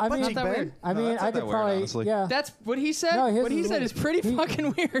cheek. no, I butt mean, cheek, not that Ben. weird. I mean, that's I not could that weird, probably. honestly. Yeah. That's what he said. No, his what he is- said is pretty he-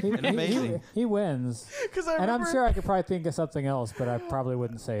 fucking weird. Amazing. He wins. 'Cause I And I'm remember sure I could probably think of something else, but I probably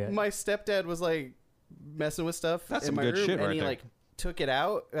wouldn't say it. my stepdad was like messing with stuff That's in some my good room, shit and right he there. like took it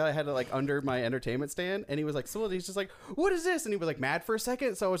out. I had it like under my entertainment stand, and he was like, he's just like, what is this? And he was like mad for a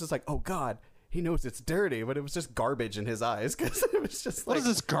second. So I was just like, oh God, he knows it's dirty, but it was just garbage in his eyes because it was just What like, is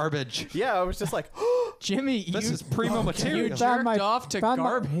this garbage? yeah, I was just like, Jimmy, This you is primo material. you jerked off to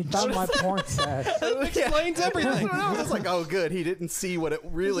garbage. Found my porn stash. explains everything. I was just like, oh, good, he didn't see what it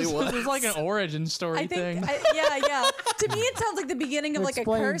really was. It's like an origin story I thing. think, yeah. To me, it sounds like the beginning of like a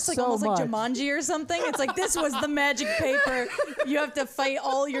Explains curse, like so almost like much. Jumanji or something. It's like this was the magic paper. You have to fight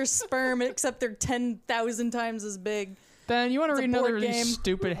all your sperm, except they're 10,000 times as big. Ben, you want to It's a read another board of these game.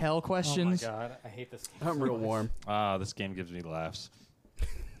 stupid hell questions? God, I hate this. I'm real warm. This game gives me laughs.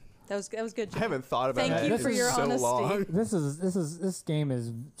 That was good. I haven't thought about Thank that you in for your so honesty. long. This game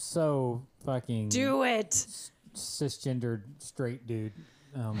is so fucking Do it. cisgendered straight dude.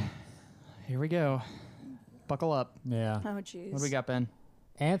 Here we go. Buckle up. Yeah. Oh jeez. What do we got, Ben?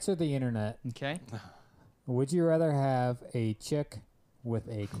 Answer the internet. Okay. Would you rather have a chick with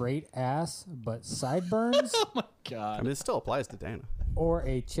a great ass but sideburns, I God. mean, it still applies to Dana. or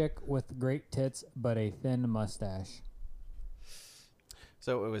a chick with great tits but a thin mustache?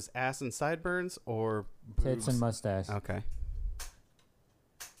 So it was ass and sideburns or Tits boobs? and mustache. Okay.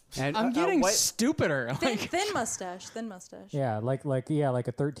 And, I'm getting what- stupider. Thin mustache. Thin mustache. Yeah, like a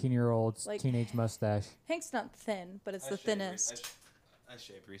 13-year-old's Like- teenage mustache. Hank's not thin, but it's the thinnest. I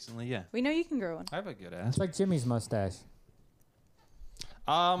shaved recently. Yeah, We know you can grow one. I have a good ass. It's like Jimmy's mustache.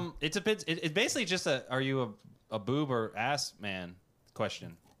 It's a bit. It's basically just are you a boob or ass man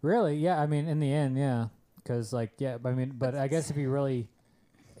question. Really? Yeah. I mean, in the end, yeah. Because but I guess if you really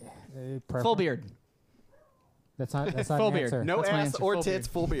Full beard. That's not Full an beard. answer. no That's my ass answer, or full tits,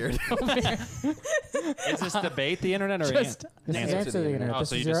 full beard. Is this debate the internet or Just- This is answer the internet. Oh, This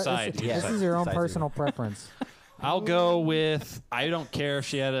so is you your, decide. This, You this decide. is your own Decide. personal preference. I'll go with I don't care if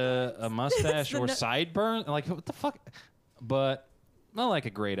she had a mustache The or no- sideburn. Like what the fuck? But I like a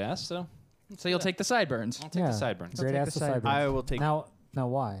great ass, so So you'll take the sideburns. I'll take Yeah. the sideburns. Great take ass the to side- sideburns. I will take. Now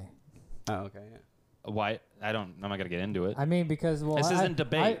why? Oh, okay. Yeah. Why? I'm not gonna get into it. I mean, because This isn't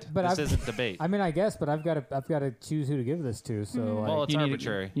debate. This isn't debate. I mean, I guess, but I've got to choose who to give this to. So, Well, like, it's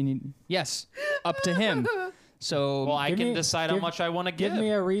arbitrary. You need yes, up to him. So Well, I Give can me- decide how give- much I want to give give.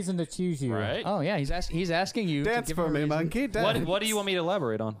 me a reason to choose you. Right? oh yeah, he's asking you Dance to give for him a me, reason. monkey. Dance. What do you want me to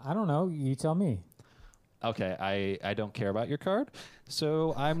elaborate on? I don't know. You tell me. Okay, I don't care about your card,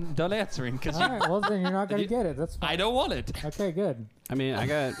 so I'm done answering because All right. Well, then you're not going to get it. That's fine. I don't want it. Okay. Good. I mean, I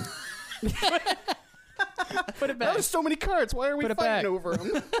got. Put it back. There's so many cards. Why are we Put it fighting back. over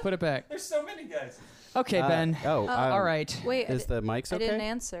them? Put it back. There's so many guys. Okay, Ben. All right. Wait, Is the mics I okay? didn't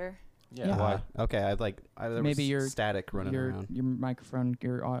answer. Yeah. Yeah. Why? Okay, I'd like. There Maybe was your- static running Your around. your microphone.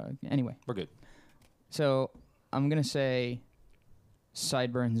 Anyway. We're good. So I'm gonna say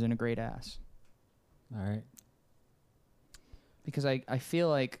sideburns and a great ass All right. because I feel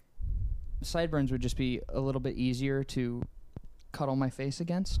like sideburns would just be a little bit easier to cuddle my face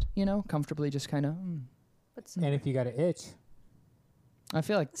against. You know, comfortably, just kind of. What's And if you got an itch, I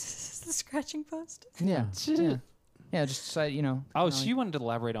feel like the scratching post? yeah, yeah, just side. You know. Oh, you so know, you wanted to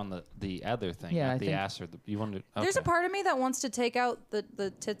elaborate on the other thing, Yeah, not I the think- ass or the you wanted. Okay. There's a part of me that wants to take out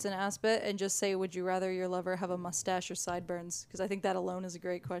the tits and ass bit and just say, would you rather your lover have a mustache or sideburns? Because I think that alone is a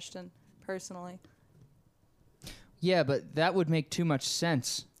great question, personally. Yeah, but that would make too much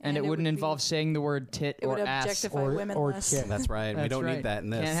sense, and it it wouldn't would involve be- saying the word tit It or would ass. objectify or- women or less. chick. That's right. we That's don't right. need that in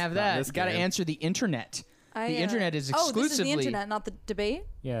this. Can't have not that. This Got to game. answer the internet. The internet is Oh, this is the exclusively- internet, not the debate?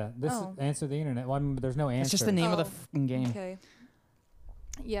 yeah, this Oh. is answer the internet. Well, I mean, there's no answer. It's just the name of the Oh, fucking game. Okay.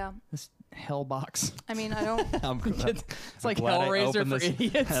 Yeah. This hell box. I mean, I don't. I'm It's like glad I Hellraiser opened for this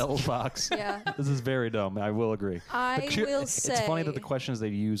idiots. hell box. Yeah. This is very dumb. I will agree. I will say. It's funny that the questions they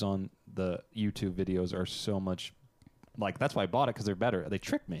use on the YouTube videos are so much. Like that's why I bought it because they're better. They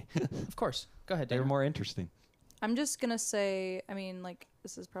tricked me. Of course. Go ahead, They were Dana. more interesting. I'm just gonna say, I mean, like,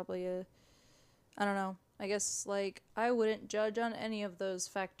 this is probably I don't know. I guess, like, I wouldn't judge on any of those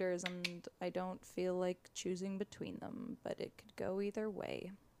factors, and I don't feel like choosing between them, but it could go either way.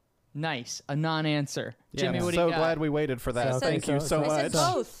 Nice. A non-answer. Yeah, Jimmy, I'm what do so you got? glad we waited for that. So- Thank you so I much. said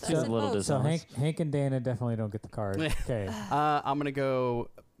both. I Seems said a little both. So dishonest. Hank and Dana definitely don't get the card. Okay. I'm gonna go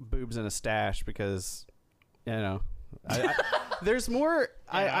boobs and a stash because, you know, there's more.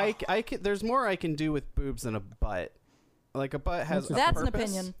 There's more I can do with boobs than a butt. Like a butt has. a That's an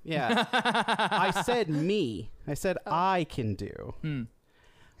purpose. opinion. Yeah. I said me. I said Oh. I can do.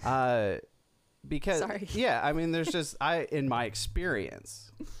 Because Sorry. yeah, I mean, there's just in my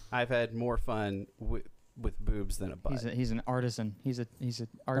experience, I've had more fun with boobs than a butt. He's an artisan. He's a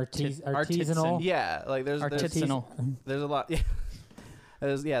Artisanal? artisan. Yeah, like there's Artisanal. there's a lot.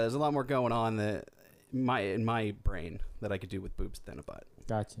 Yeah, there's a lot more going on that in my brain that I could do with boobs than a butt.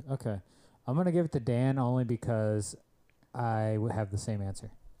 Gotcha. Okay. I'm gonna give it to Dan only because I would have the same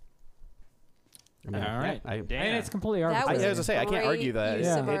answer. I mean, All right. I, Dan. And it's completely That arbitrary. was as I say, I can't great argue that. use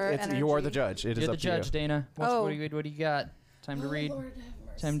Yeah. of our It's you are the energy. judge. It is You're up the judge, to you. Dana. Oh. What do you got? Time to read.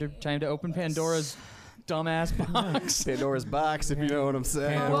 Time to open Pandora's dumbass box. Pandora's box, if you know what I'm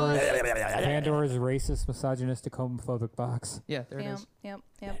saying. Pandora's racist, misogynistic, homophobic box. Yeah, there it Yep, is. yep,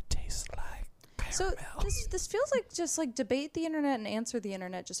 yep. It tastes like So this feels like just like debate the internet and answer the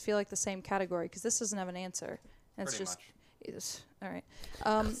internet just feel like the same category because this doesn't have an answer. And it's Pretty just much. it's all right.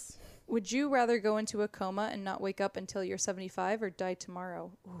 Would you rather go into a coma and not wake up until you're 75 or die tomorrow?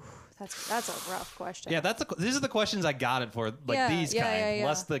 Ooh, that's a rough question. Yeah, these are the questions I got it for. Like Yeah, these yeah, kind, yeah, yeah.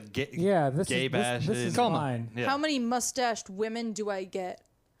 less the gay, This gay is bash. this is Coma. mine. Yeah. How many mustached women do I get?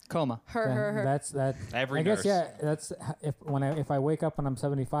 Coma. Her. That's that. Every I guess nurse. yeah. That's if I wake up when I'm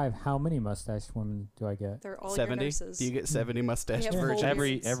 75, how many mustached women do I get? They're all your 70. nurses. Do you get 70 mustache Yeah, virgins?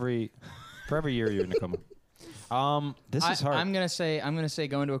 For every year you're in a coma. This is hard. I'm gonna say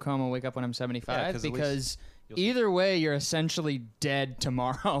go into a coma, wake up when I'm 75 Yeah, 'cause at least because you'll- either way you're essentially dead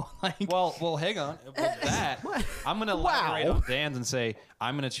tomorrow. Like well, hang on. With that, I'm gonna elaborate on Dan's and say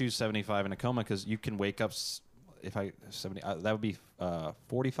I'm gonna choose 75 in a coma because you can wake up. If I 70, that would be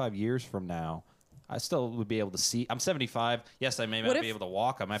 45 years from now. I still would be able to see. I'm 75. Yes, I may What not if- be able to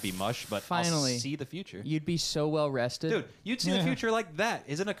walk. I might be mush, but Finally. I'll see the future. you'd be so well rested. Dude, you'd see the future like that.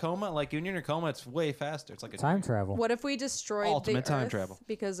 Isn't a coma like when you're in a coma? It's way faster. It's like a Time travel. What if we destroyed Ultimate the time Earth travel.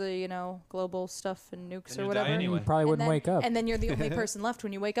 because of global stuff and nukes Then or you'll die whatever? anyway. You probably And wouldn't then- wake up. And then you're the only person left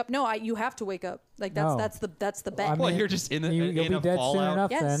when you wake up. No, you have to wake up. Like No. that's the bet. I Well, mean, you're just in you'll a be dead fallout. soon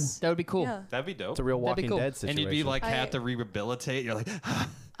enough yes. That would be cool. Yeah. That'd be dope. It's a real That'd be Walking cool. Dead situation. And you'd be like, I- have to rehabilitate. You're like,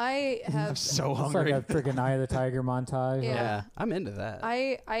 I have so then. It's hungry. like a freaking Eye of the Tiger montage. Yeah. yeah, I'm into that.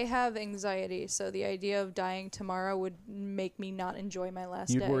 I have anxiety, so the idea of dying tomorrow would make me not enjoy my last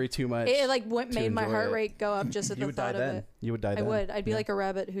You'd day. worry too much. It like made my enjoy heart it. rate go up just at You the would die thought of then. it. You would die I then. would. I'd be Yeah. like a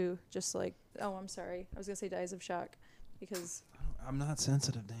rabbit who just like, oh, I'm sorry. I was gonna say dies of shock, because I'm not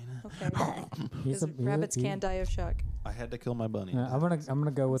sensitive, Dana. okay, He's a- because rabbits he- can die of shock. I had to kill my bunny. I'm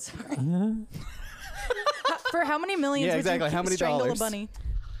gonna go with. For how many millions Yeah, would exactly. you How many strangle dollars? a bunny?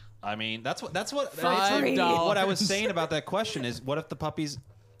 I mean, that's what $5. what I was saying about that question is, what if the puppy's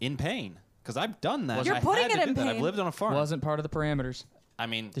in pain? Because I've done that. You're I putting had it to in do that. I've pain. lived on a farm. Wasn't part of the parameters. I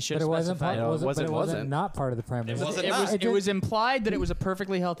mean, They should But it have wasn't specified. part. No, Was it it, but it wasn't. wasn't not part of the parameters. It wasn't It not. was, It it was did- implied that it was a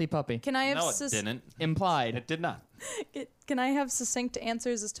perfectly healthy puppy. Can I have no, it didn't. Implied. It did not. Can I have succinct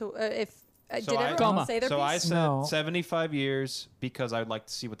answers as to if So did I- everyone Comma. say their So piece? I said No. 75 years because I'd like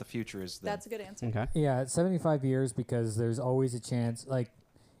to see what the future is then. That's a good answer. Okay. Yeah, it's 75 years because there's always a chance. Like,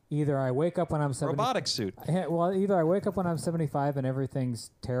 either I wake up when I'm 70. Robotic suit. Yeah, well, either I wake up when I'm 75 and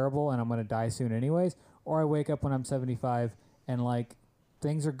everything's terrible and I'm gonna die soon anyways, or I wake up when I'm 75 and like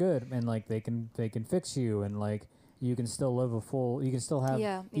things are good and like they can fix you and like you can still live a full. You can still have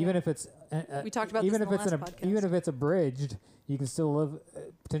Yeah, even yeah. if it's We talked about even this if in the it's last podcast. even if it's abridged, you can still live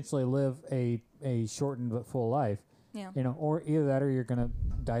potentially live a shortened but full life. Yeah. You know, or either that or you're gonna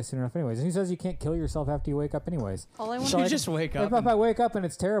die soon enough anyways. And who says you can't kill yourself after you wake up anyways? All I want So You I just wake If, up. if I wake up and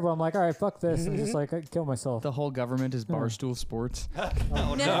it's terrible, I'm like, all right, fuck this, and just like I kill myself. The whole government is Barstool Sports.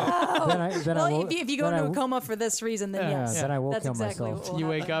 no. Then I Well, will, if you go then I into a will- coma for this reason, then Yeah, yes. then I will That's kill exactly myself. what will You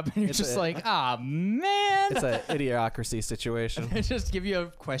wake happen. up and you're It's just a- like, ah, man. It's a idiocracy situation. They just give you a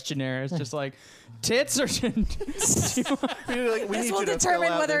questionnaire. It's just like, tits or This will determine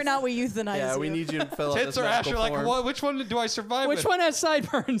whether or not we euthanize Yeah, you. we need you to fill out Tits this or ass, medical you're like, form. what, which one do I survive which with? one has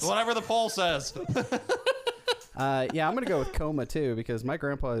sideburns? Whatever the poll says. Yeah, I'm gonna go with coma too because my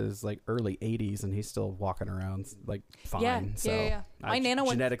grandpa is like early 80s and he's still walking around like fine. Yeah, so yeah. My Nana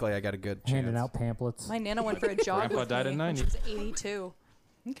went- genetically, I got a good chance. handing out pamphlets. My Nana went for a jog Grandpa with died me at when 90. she was 82,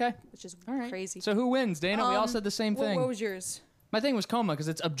 Okay. which is All right. crazy. So who wins, Dana? We all said the same thing. What was yours? My thing was coma because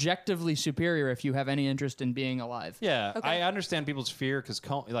it's objectively superior if you have any interest in being alive. Yeah, Okay. I understand people's fear because,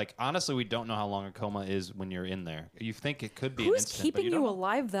 like, honestly, we don't know how long a coma is when you're in there. You think it could be an Who's instant, keeping but you don't know.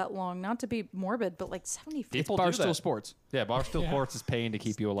 alive that long? Not to be morbid, but like 75. People do Barstool that. Sports. Yeah, Barstool Sports is paying to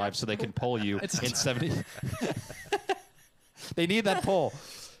keep you alive so they can pull you in 70. They need that pull.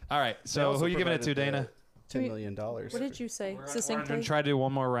 All right, so who are you giving it to, Dana? $10 million. What did you say? We're Succinctly. going to try to do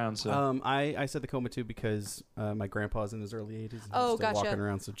one more round. So I said the coma too because my grandpa's in his early 80s and he's Oh, still gotcha. walking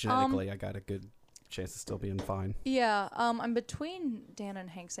around. So genetically, I got a good chance of still being fine. Yeah, I'm between Dan and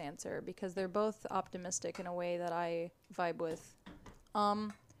Hank's answer because they're both optimistic in a way that I vibe with.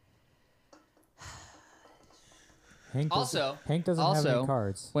 Hank Also- Hank doesn't have also- any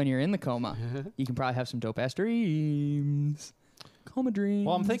cards. When you're in the coma, you can probably have some dope ass dreams. Coma dreams.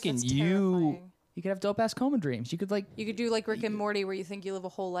 well, I'm thinking That's you terrifying. You You could have dope ass coma dreams. You could like. You could do like Rick and Morty, where you think you live a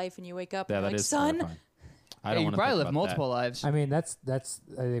whole life and you wake up Yeah, and that you're like, is son. terrifying. I Yeah, don't you want to probably think live about multiple that. lives. I mean, that's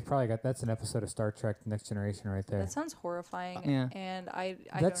they probably got that's an episode of Star Trek: Next Generation right there. That sounds horrifying. Yeah. And I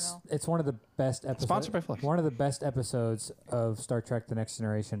don't That's know. it's one of the best episodes. Sponsored by Flex. One of the best episodes of Star Trek: The Next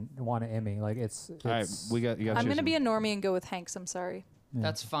Generation. Won an Emmy. Like it's. All right, it's you got I'm choose gonna be a one. normie and go with Hanks. I'm sorry.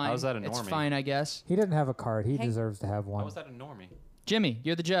 That's fine. How's that a It's normie? fine, I guess. He doesn't have a card. He Hank- deserves to have one. How was that a normie? Jimmy,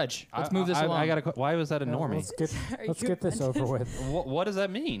 you're the judge. Let's move this along. I got why was that a Yeah, normie? Let's you get this over with. What does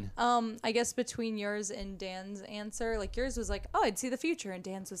that mean? I guess between yours and Dan's answer, like yours was like, oh, I'd see the future, and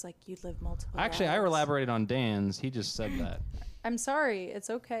Dan's was like, you'd live multiple. Actually, I lives. elaborated on Dan's. He just said that. I'm sorry.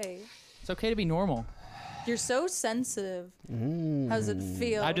 It's okay. It's okay to be normal. You're so sensitive. How does it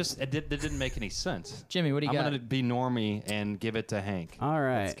feel? It didn't make any sense. Jimmy, what do you I'm got? gonna be normie and give it to Hank. All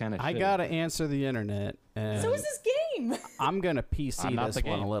right. That's kinda I shitty. gotta answer the internet. And So is this game. I'm gonna I'm PC not this the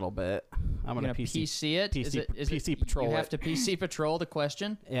one game. a little bit. I'm You're gonna gonna PC. PC it? Is it PC patrol You it. have to PC patrol the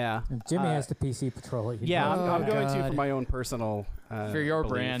question Yeah. Jimmy has to PC patrol it. Yeah, I'm going to God. for my own personal. For your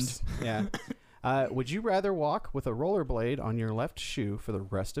beliefs. Yeah. Would you rather walk with a rollerblade on your left shoe for the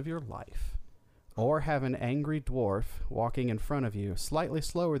rest of your life, or have an angry dwarf walking in front of you, slightly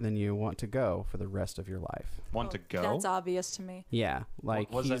slower than you want to go for the rest of your life? Want to go? That's obvious to me. Yeah,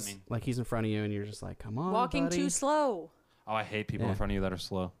 like what does that he's mean? like he's in front of you, and you're just like, come on, Walking buddy. too slow. Oh, I hate people in Yeah. front of you that are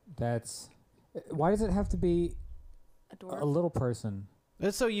slow. That's. Why does it have to be A dwarf. a little person?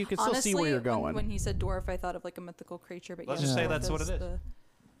 That's so you can still Honestly, see where you're going. When he said dwarf, I thought of like a mythical creature. But Let's yeah, just say dwarf that's what it is.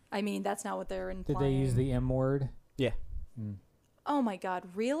 I mean, that's not what they're implying. Did they use the M word? Yeah. Oh my god,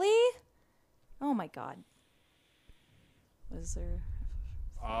 really? Oh my god. Was there?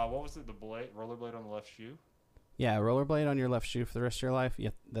 What was it? The rollerblade on the left shoe? Yeah, rollerblade on your left shoe for the rest of your life. Yeah,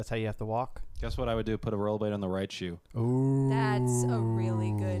 that's how you have to walk. Guess what I would do? Put a rollerblade on the right shoe. Ooh. That's a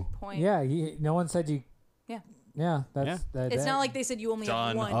really good point. Yeah, no one said you. Yeah. Yeah, that's. Yeah. That, It's that- not like they said you only Done.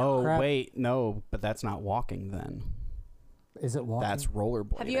 have one. Oh Crap. wait, no, but that's not walking then. Is it walking? That's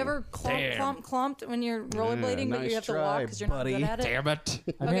rollerblading. Have you ever clumped when you're rollerblading, but nice you have to try, walk because you're buddy. not good at it? Damn it!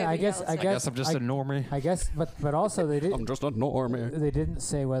 I mean, Okay, I but guess, yeah, I let's- guess, I'm just a normie. I guess, but also they I'm didn't. just a normie. They didn't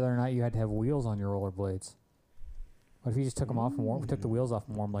say whether or not you had to have wheels on your rollerblades. What if you just took them off and took the wheels off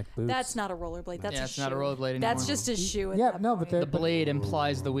and wore them like boots? That's not a rollerblade. That's yeah, a it's shoe. not a rollerblade anymore. That's just a shoe. At Yeah, that no, but point. the blade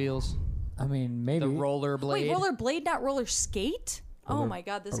implies the wheels. I mean, maybe. The rollerblade. Wait, rollerblade, not roller skate? Oh Roller- my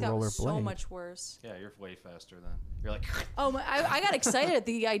god, this a got so rollerblade. much worse. Yeah, you're way faster then. You're like. Oh, I got excited at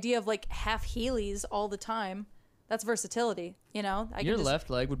the idea of like half Heelys all the time. That's versatility, you know. I Your can just, left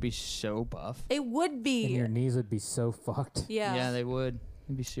leg would be so buff. It would be. and your knees would be so fucked. Yeah. Yeah, they would.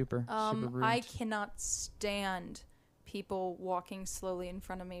 It'd be super, super rude. I cannot stand people walking slowly in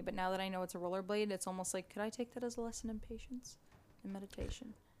front of me. But now that I know it's a rollerblade, it's almost like, could I take that as a lesson in patience and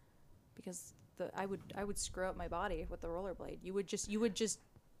meditation? Because I would screw up my body with the rollerblade. You would just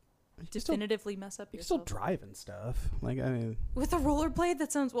definitively mess up You're still yourself. driving stuff. Like I mean, With a rollerblade,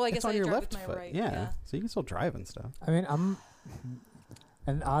 that sounds well. I it's guess on I your drive left with my foot. right. Yeah. So you can still drive and stuff. I mean,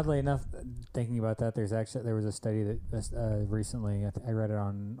 and oddly enough, thinking about that, there was a study that recently I read it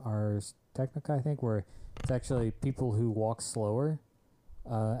on Ars Technica, I think, where it's actually people who walk slower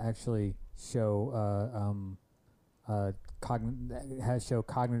actually show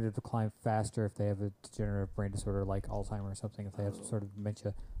cognitive decline faster if they have a degenerative brain disorder like Alzheimer's or something. If they have some sort of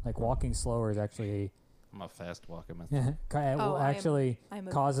dementia, like walking slower is actually I'm a fast walker, man. Oh, actually I'm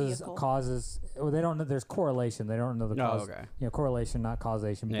a causes vehicle. well, they don't know there's correlation. They don't know the cause. okay. Correlation, not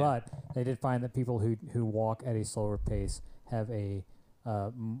causation. Yeah. But they did find that people who walk at a slower pace have an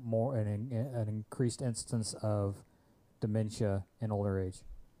increased instance of dementia in older age.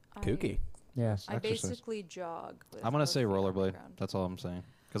 Kooky. Yeah. I Exercise. basically jog. With I'm gonna both say feet on the rollerblade. ground. That's all I'm saying.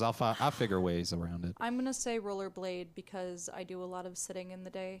 Because I'll figure ways around it. I'm gonna say rollerblade because I do a lot of sitting in the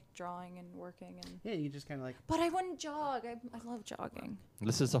day, drawing and working, and. Yeah, you just kind of like. But I wouldn't jog. I love jogging.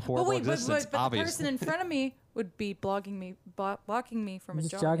 This is a But horrible wait, existence. but the obviously. person in front of me would be blocking me from a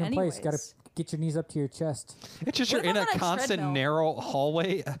Just jog. jog in anyways. place. Got to get your knees up to your chest. It's just What you're in if a I'm on a constant treadmill? narrow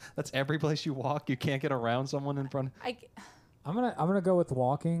hallway. That's every place you walk. You can't get around someone in front. I'm gonna go with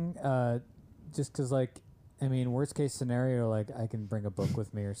walking, just 'cause I mean, worst case scenario, like I can bring a book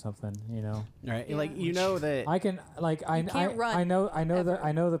with me or something, you know. Right. Yeah. Like you know that. I can I can't run I know ever.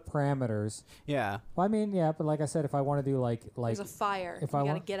 I know the parameters. Yeah. Well, I mean, yeah, but like I said, if I want to do like There's a fire. if you I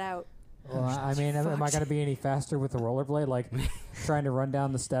gotta want- get out. well, I mean, am I fucked. gonna be any faster with the rollerblade? Like trying to run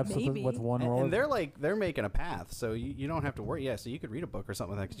down the steps Maybe. with one roll. And they're making a path, so you don't have to worry. Yeah, so you could read a book or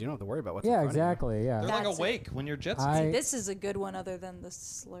something like that because you don't have to worry about what's in yeah, front of you. exactly. Yeah. They're That's like it. awake when you're jet I- skiing. This is a good one, other than the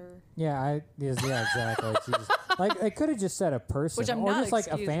slur. Yeah, exactly. Jesus. Like they could have just said a person, Which I'm or not just like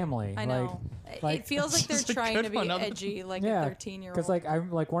a excusing. family. I know. like- it feels like This is they're a trying good to be one, other- edgy, like Yeah, a 13-year-old. Because like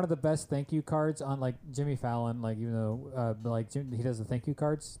I'm like one of the best thank you cards on like Jimmy Fallon, like even though he does the thank you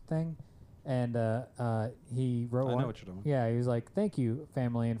cards thing, and he wrote I one. know what you're doing. Yeah, he was like, "Thank you,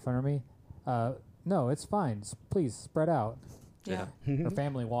 family in front of me." No, it's fine. Please spread out. yeah. Or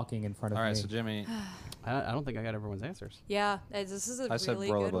family walking in front of All right, me. so Jimmy, I don't think I got everyone's answers. Yeah, this is a I said really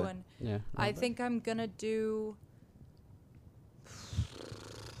good rollerblade. one. Yeah. I think I'm gonna do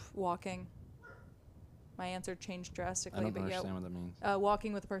walking. My answer changed I drastically, don't but understand what that means.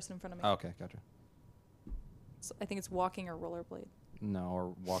 walking with the person in front of me. Oh, okay, gotcha. So I think it's walking or rollerblade. No,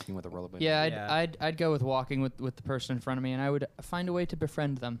 or walking with a rollerblade. Yeah, Yeah. I'd go with walking with the person in front of me, and I would find a way to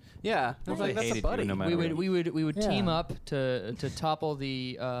befriend them. Yeah. What if Like, they that's hated a you buddy. no matter We would Yeah. team up to topple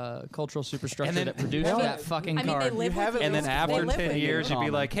the cultural superstructure then- that produced They only- that fucking I mean, card. they live have with it you. And then They after live 10 with you. years, you'd be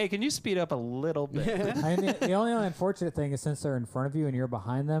Common. like, hey, can you speed up a little bit? I mean, the only unfortunate thing is since they're in front of you and you're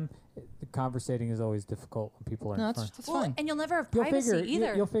behind them, the conversating is always difficult when people are No, in front. that's Well, fine. and you'll never have You'll privacy figure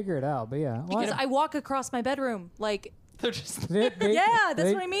either. you'll figure it out, but yeah. Well, because I walk across my bedroom, like They're just. they- yeah, that's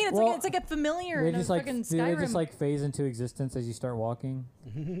they- what I mean. It's well, like a familiar They in a just like freaking do they Skyrim. just like phase into existence as you start walking?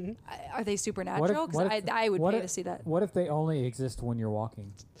 Are they supernatural? what Because if- I would what pay if- to see that. What if they only exist when you're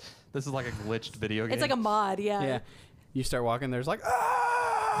walking? This is like a glitched video game. It's like a mod, yeah. Yeah. You start walking, there's like,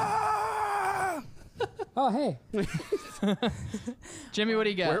 ah! Oh, hey. Jimmy, what do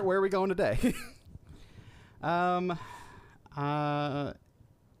you got? Where are we going today?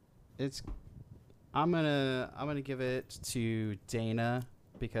 It's. I'm gonna give it to Dana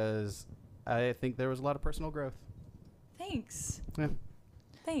because I think there was a lot of personal growth. Thanks. Yeah.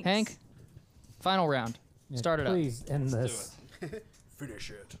 Thanks. Hank, final round. Yeah, Start it up. Please end this.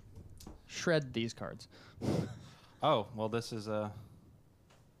 Finish it. Shred these cards. Oh, well, this is a.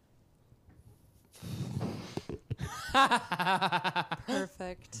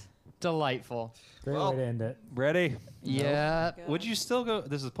 Perfect. Delightful. Great Well- way to end it. Ready? Yeah. God. Would you still go?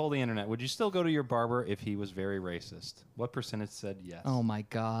 This is poll the internet. Would you still go to your barber if he was very racist? What percentage said yes? Oh my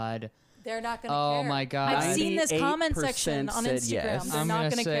God. They're not gonna Oh care. my God. I've seen this comment 98% section on said Instagram. yes. They're not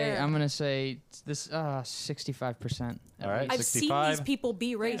gonna care. I'm gonna say this. 65%. All right. I've seen 65. these people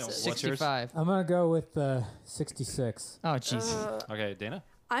be racist. What's yours? 65. I'm going to go with 66. Oh jeez. Okay, Dana.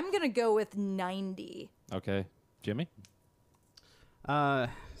 I'm gonna go with 90. Okay, Jimmy.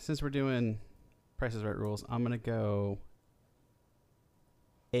 Since we're doing Price is Right rules, I'm gonna go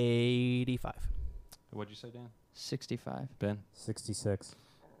 85. What'd you say, Dan? 65. Ben. 66.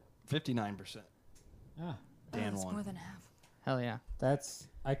 59%. Ah, Dan That's won. more than half. Hell yeah. that's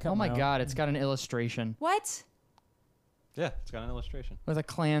I cut Oh my own- God. It's got an illustration What? Yeah, it's got an illustration. with a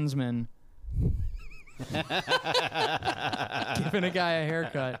Klansman giving a guy a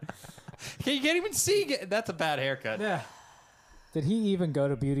haircut. You can't even see. That's a bad haircut. Yeah. Did he even go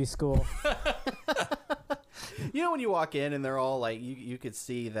to beauty school? You know when you walk in and they're all like, you could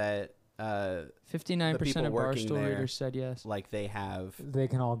see that 59% people of working Barstool there- readers said yes. like they have. They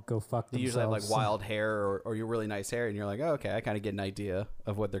can all go fuck They themselves. usually have like wild hair or you really nice hair, and you're like, oh, okay, I kind of get an idea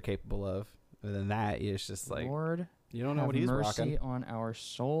of what they're capable of. And then that is just like Lord, you don't know have what he's mercy rocking. on our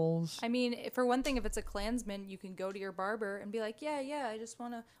souls. I mean, for one thing, if it's a Klansman, you can go to your barber and be like, yeah, I just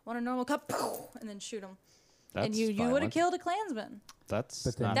want a normal cut, and then shoot him. That's And you would have violent. killed a Klansman. That's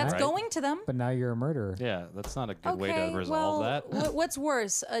But then not That's right. going to them. But now you're a murderer. Yeah, that's not a good way Okay, to resolve well, that. what's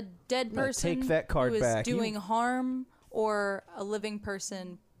worse, a dead No, person take that card who is back. You- doing harm, or a living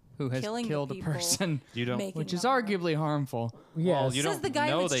person Who has killing the killed a people, person, You don't. making which is them harm? arguably harmful. Yes. Well, you Says don't the guy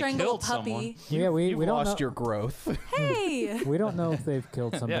know who they strangled killed a puppy. someone. Yeah, we You've don't lost know. your growth. Hey, We don't know if they've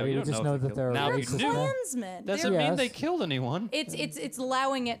killed somebody. we we don't just know know if they that killed- they're Now they're we racist. do. Klansmen. Doesn't They're- mean they Yes. killed anyone. It's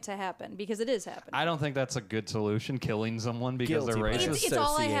allowing it to happen because it is happening. I don't think that's a good solution, killing someone because Guilty they're by racist. It's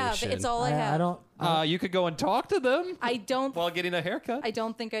all I have. association. It's all I have. I don't. You could go and talk to them I don't. while getting a haircut. I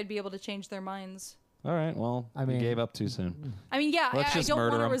don't think I'd be able to change their minds. All right, well, I you mean- gave up too soon. I mean, yeah, Let's I just don't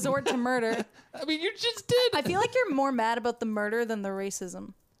murder want to 'em. resort to murder. I mean, you just did. I feel like you're more mad about the murder than the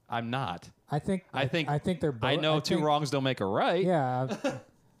racism. I'm not. I think. I think they're both. I know two think- wrongs don't make a right. Yeah.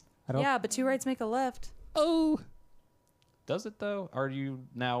 I don't. Yeah, but two rights make a left. Oh. Does it though? Are you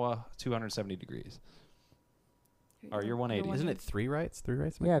now 270 degrees? Or you're 180? Isn't it 3 rights? 3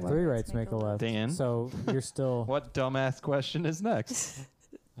 rights? make Yeah, a left? three rights make a left. Dan? So you're still. What dumbass question is next?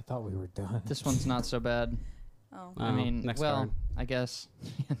 I thought we were done. This one's not so bad. Oh, I mean, next well, card. I guess.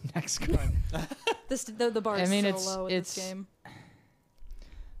 Next card. the bar is I mean, so it's- low in this it's- game.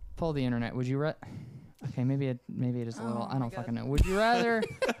 pull the internet. Would you Okay, maybe it is a little. Oh I my don't God. fucking know. Would you rather?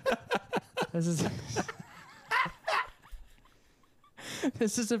 This is.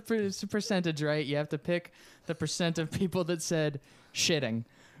 This is it's a percentage, right? You have to pick the percent of people that said shitting.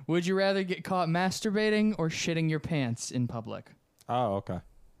 Would you rather get caught masturbating or shitting your pants in public? Oh, okay.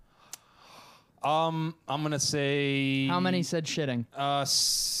 I'm gonna say How many said shitting?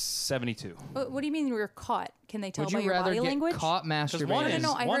 72. What do you mean we were caught? Can they tell Would by you your rather body get language? caught one masturbating? is-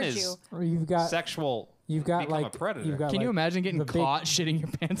 No, I one heard is- you. Or you've got Sexual. you've got become like a predator. You've got Can you like, imagine getting the big- caught shitting your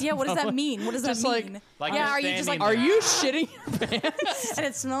pants? Yeah, in what does that public? mean? What does Just that like- mean? Like yeah, you're are you just like, standing Are you shitting your pants? and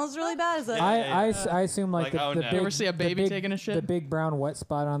it smells really bad? Is it? I assume like, Like, the, oh, the no. big, You ever see a the baby big- taking a shit? The big brown wet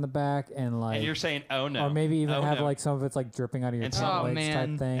spot on the back and like And you're saying, oh no. or maybe even Oh, have no. like some of it's like dripping out of your And pant some- legs Oh, man.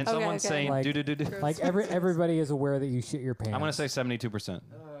 type thing. And Okay, someone's okay. saying, Like- do do do do. Gross. Like everybody is aware that you shit your pants. I'm gonna say 72%.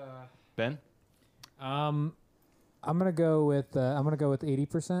 Ben, I'm gonna go with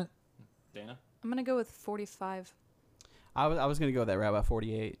 80%. Dana. I'm gonna go with 45. I was gonna go that route about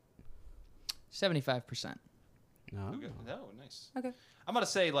 48. 75%. No. Okay. Oh, nice. Okay. I'm gonna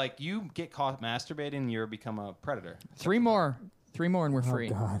say like you get caught masturbating, you become a predator. Three more, and we're free.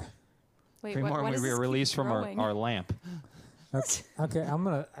 Oh God. Wait, Three more, why and does we this were keep released from growing? our lamp. Okay,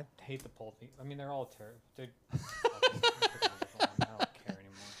 I hate the poll thing. I mean, they're all terrible. I don't care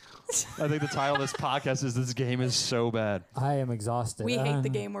anymore. I think the title of this podcast is "This game is so bad." I am exhausted. We hate the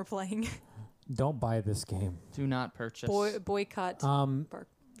game we're playing. Don't buy this game. Do not purchase. Boycott. Um,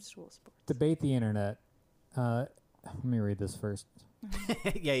 Barstool Sports. debate the internet. Let me read this first.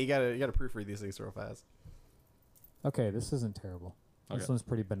 Yeah, you gotta proofread these things real fast. Okay, this isn't terrible. This Okay. one's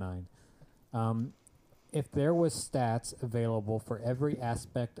pretty benign. If there was stats available for every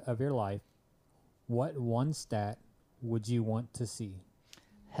aspect of your life, what one stat would you want to see?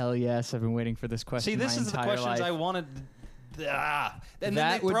 Hell yes, I've been waiting for this question. See, this my is the entire questions life. I wanted. And That then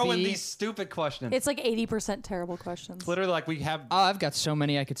they would throw in be- these stupid questions. It's like 80% terrible questions. It's literally like we have. Oh, I've got so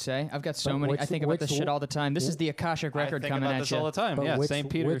many I could say. I've got so But many. I which- think about this which shit all the time. This is the Akashic I record think coming about at this you. all the time. But Yeah, which, St.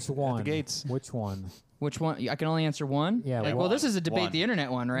 Peter which one? at the gates. Which one? Which one? I can only answer one. Yeah, Like, one. well, this is a debate One. the internet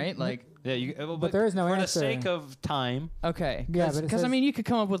one, right? Like, Yeah, you, But there is no for answer. the sake of time. okay. Yeah, but it Because I says- mean, you could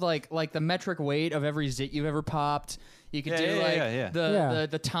come up with like the metric weight of every zit you've ever popped. You could Yeah, do yeah, like yeah, yeah.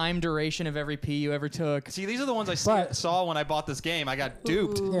 The time duration of every pee you ever took. See, these are the ones I But- saw when I bought this game. I got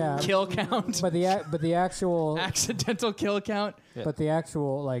duped. Ooh. Yeah, Kill count. but the actual Accidental kill count. Yeah. but the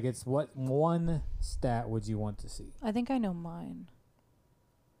actual like it's what one stat would you want to see? I think I know mine.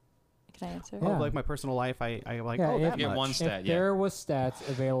 Can I answer? Yeah. Oh, like my personal life, I like, Yeah, oh, if- that You get much. one If stat, yeah. there was stats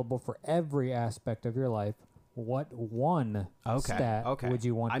available for every aspect of your life, what one Okay, stat okay. would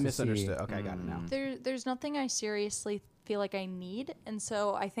you want I to misunderstood. see? Okay, I got it now. There's nothing I seriously feel like I need, and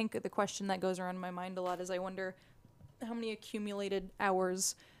so I think the question that goes around my mind a lot is I wonder how many accumulated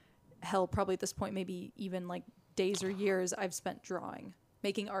hours, hell, probably at this point, maybe even like days or years I've spent drawing,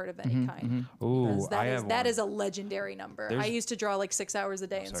 making art of any kind. Ooh, Because I that is have that one. is a legendary number. I There's- used to draw like 6 hours a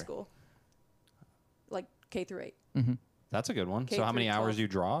day in sorry. school, like K through 8. That's a good one. K So how many through hours 12. you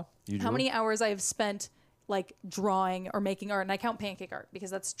draw? You How drew? many hours I have spent like drawing or making art, and I count pancake art because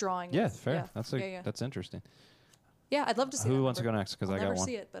that's drawing. Yeah, with- fair. Yeah. That's yeah. that's interesting. Yeah, I'd love to see. Who that wants to number. go next? Because I'll I never got one.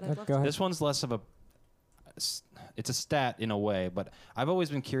 see it, but Yeah, I'd love go to. ahead. This one's less of a. It's a stat in a way, but I've always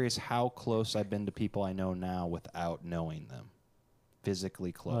been curious how close I've been to people I know now without knowing them,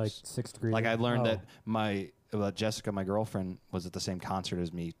 physically close. Like 6 degrees. Like I learned oh. that Jessica, my girlfriend, was at the same concert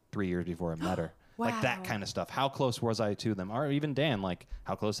as me 3 years before I met her. Like that Wow. kind of stuff. How close was I to them? Or even Dan? Like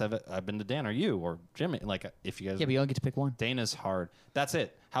how close have I been to Dan? Or you? Or Jimmy? Like if you guys. Yeah, but you only get to pick one. Dana's hard. That's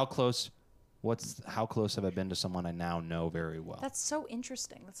it. How close? How close have I been to someone I now know very well? That's so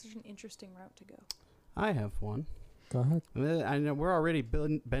interesting. That's such an interesting route to go. I have one. Go ahead. I know we're already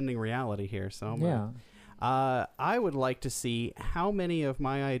bending reality here, so I'm Yeah. I would like to see how many of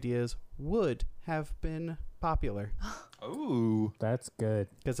my ideas would have been popular. Ooh. That's good.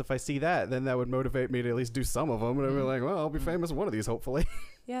 Because if I see that, then that would motivate me to at least do some of them, and I'd be like, well, I'll be famous in one of these, hopefully.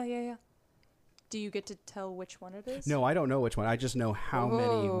 Yeah. Do you get to tell which one it is? No, I don't know which one. I just know how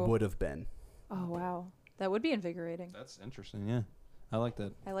many Whoa. would have been. Oh wow, that would be invigorating. That's interesting. Yeah, I like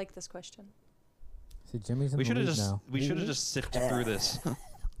that. I like this question. See, Jimmy's in We the should have lead just now. we should have just sifted through this.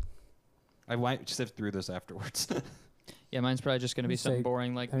 I might sift through this afterwards. Yeah, mine's probably just going to be I'd something say-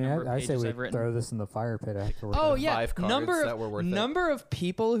 boring like I mean, number of I say pages we I've written. throw this in the fire pit afterwards. Oh the yeah, 5 cards number that were worth it. number of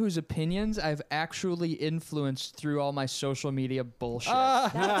people whose opinions I've actually influenced through all my social media bullshit.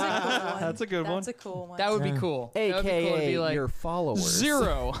 That's a good one. That's a good one. That's a cool one. that would be Yeah. cool. That would be cool to AKA be like your followers.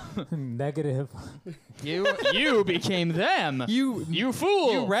 0. Negative. you became them. You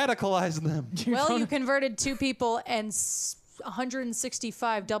fool. You radicalized them. well, you converted 2 people and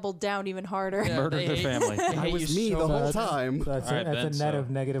 165 doubled down even harder. Yeah, Murdered they their hate- family. they I hate was you me so the whole much. time. That's All right, a Ben, net so- of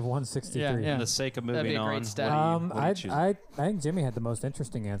negative 163. Yeah, yeah. For the sake of That'd be moving a great on, stat. what do you choose? I think Jimmy had the most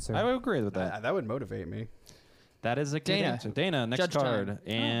interesting answer. I would agree with that. That would motivate me. That is a good Dana. answer. Dana, next Judge card. time.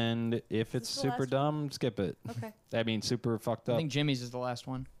 And if it's this the super last one? dumb, skip it. Okay. I mean, super fucked I up. think Jimmy's is the last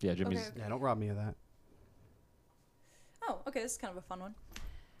one. Yeah, Jimmy's. Okay. Yeah, don't rob me of that. Oh, okay. This is kind of a fun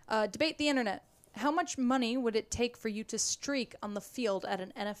one. Debate the internet. How much money would it take for you to streak on the field at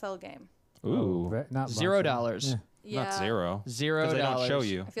an NFL game? Ooh. Not much. $0. Yeah. Not zero. $0. Because they don't show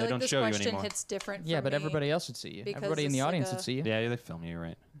you. I feel They like don't this show you question anymore. hits different. Yeah, for but me everybody else would see you. because Everybody in the it's like audience a- would see you. Yeah, they film you, you're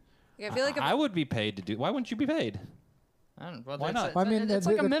right. Like, I feel like if I would be paid to do. Why wouldn't you be paid? I don't, well, Why that's- not? I mean, it's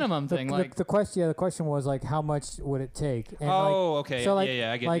like a minimum thing. Like the question. Yeah, the question was like, how much would it take? And Oh, like, okay. so, like-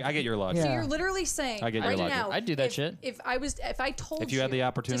 yeah, like- I get your logic. So Yeah. you're literally saying I get your right logic. now, I'd do that if, shit. If I told If you had the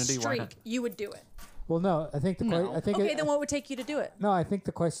opportunity, to why streak, not? you would do it. Well, no, I think the No. I think Okay, it, then what would take you to do it? no, I think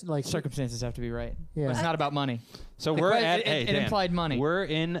the question like circumstances have to be right. Yeah. But it's not about money. So The we're que- at. it- hey, it Dan, implied money. We're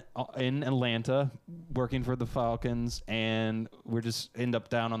in Atlanta, working for the Falcons, and we're just end up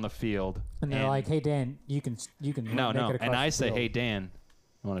down on the field. and they're like, hey Dan, you can no, make no, it across and I the say, field. hey Dan,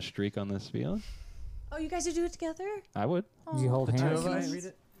 you want to streak on this field? Oh, you guys would do it together? I would. Do you hold Two hands? of us. Read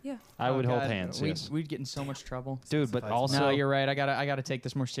it. Yeah. I would hold God, hands. We'd, Yes, we'd get in so much trouble. dude. But Suffice. also, No, you're right. I gotta take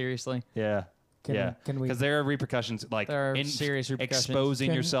this more seriously. yeah. Can we because there are repercussions, like There are serious repercussions. exposing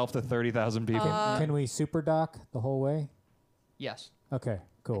Can- yourself to 30,000 people. can we super dock the whole way? Yes. Okay,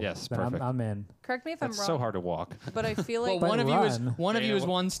 cool. Yes, then perfect. I'm in. Correct me if That's I'm wrong. so hard to walk. But I feel Well, like But one of you is run. one of you Dana, is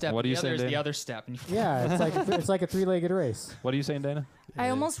one step. what do you the say, other is the Dana? other step. And Yeah, it's like a three-legged race. What are you saying, Dana? I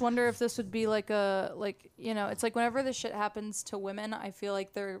almost wonder if this would be like it's like whenever this shit happens to women, I feel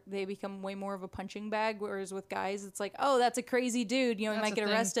like they become way more of a punching bag. Whereas with guys, it's like, oh, that's a crazy dude. You know, he That's might the get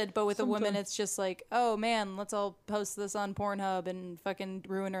thing. arrested. But with a woman, Sometimes- it's just like, oh man, let's all post this on Pornhub and fucking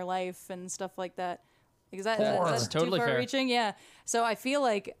ruin her life and stuff like that. Is that That's too totally far fair. reaching? Yeah. So I feel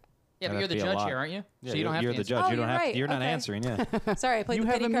like, yeah, but That'd you're the be a judge lot. here, aren't you? Yeah, so you don't have you're to the answer. judge. Oh, you don't you're have. right. You're not Okay. answering. Yeah. sorry, I played You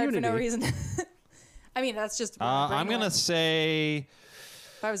the have pity card for no immunity. reason. I mean, that's just. where my brain I'm gonna went. say.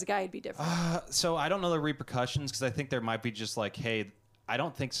 If I was a guy, it'd be different. So I don't know the repercussions because I think there might be just like, hey, I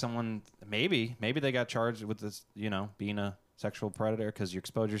don't think someone maybe they got charged with this, being a sexual predator because you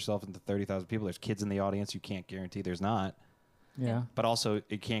expose yourself into 30,000 people. There's kids in the audience. You can't guarantee there's not, Yeah. but also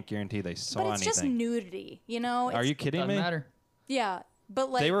it can't guarantee they saw But it's just anything. nudity, you know. Are you kidding Doesn't me? matter. Yeah, but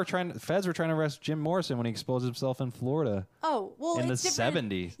like Feds were trying to arrest Jim Morrison when he exposed himself in Florida Oh, well, in the it's different.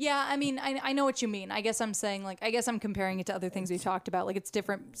 70s. Yeah, I mean, I know what you mean. I guess I'm saying I guess I'm comparing it to other things we've talked about. Like it's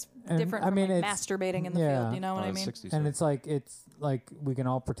different, And, different I from mean, like it's- masturbating in the yeah. field. You know what Oh, I the mean? 60s. And it's like we can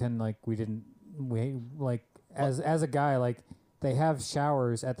all pretend like we like as a guy like they have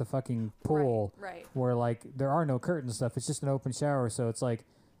showers at the fucking pool Right. where like there are no curtains and stuff. It's just an open shower, so it's like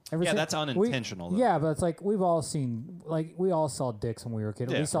Yeah, that's unintentional, though. Yeah, but it's like we all saw dicks when we were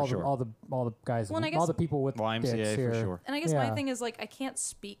kids. Yeah, we saw for sure. all the guys, Well, and I all guess- the people with YMCA dicks for here. sure. And I guess my Yeah. thing is like I can't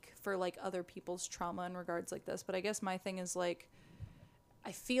speak for like other people's trauma in regards like this, but I guess my thing is like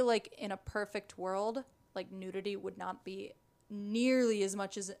I feel like in a perfect world, like nudity would not be nearly as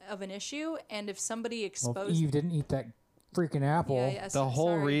much of an issue. And if somebody Well, exposed, if Eve didn't eat that freaking apple. The whole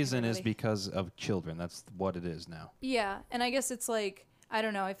sorry, reason is everybody. because of children. That's what it is now. Yeah, and I guess it's like I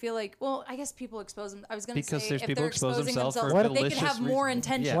don't know. I feel like I guess people expose them. I was gonna Because say there's if people they're expose exposing themselves for themselves, they could delicious have more reasons.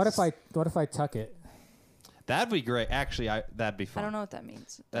 intentions. Yes. What if I tuck it? That'd be great. Actually, that'd be I fun. don't know what that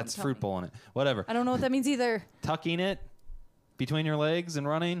means. Don't That's tell fruit me. bowling it. Whatever. I don't know what that means either. Tucking it between your legs and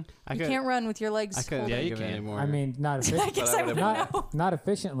running. I You couldn't- can't run with your legs. I couldn't folded. Yeah, you think of can. any more. I mean, not I efficient, guess I would know. not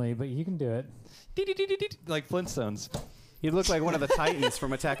efficiently, but you can do it. Like Flintstones. you look like one of the Titans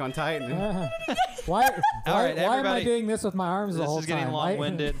from Attack on Titan. Why right, why am I everybody. doing this with my arms the This whole is getting time?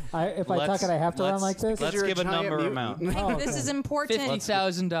 long-winded. If I tuck it, I have to run like this. Let's You're a give a giant number mutant. amount. Oh, This okay. is important.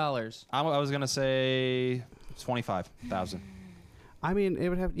 $50,000. I was gonna say 25,000 I mean, it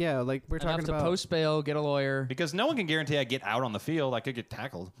would have like we're Enough talking to about. post bail, get a lawyer. because no one can guarantee I get out on the field. I could get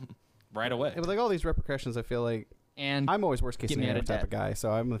tackled right away. With like all these repercussions, I feel like And I'm always worst case Get me out scenario of type debt. of guy. So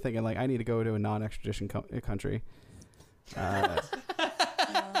I'm thinking like I need to go to a non-extradition country. You need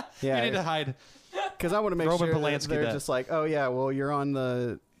to Yeah, hide. because I want to make Roman sure that Polanski they're that. just like, oh yeah, well you're on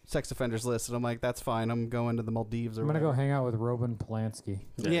the sex offenders list, and I'm like, that's fine. I'm going to the Maldives or I'm gonna go whatever. hang out with Robin Polanski.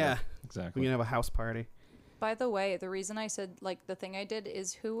 Yeah, we Exactly. can have a house party. By the way, the reason I said like the thing I did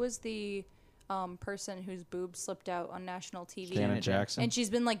is who was the person whose boob slipped out on national TV? Janet Jackson. And she's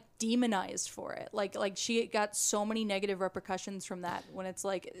been like demonized for it. Like she got so many negative repercussions from that. When it's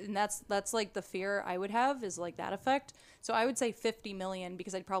like, and that's like the fear I would have is like that effect. So I would say 50 million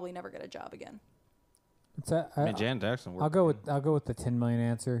because I'd probably never get a job again. I mean, Janet Jackson. I'll go with the 10 million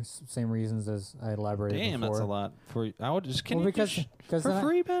answer. Same reasons as I elaborated Damn, before. that's a lot for you. I would just can Well, you because- just because for then I-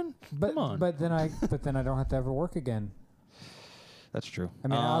 free, Ben. Come on. But then I don't have to ever work again. That's true. I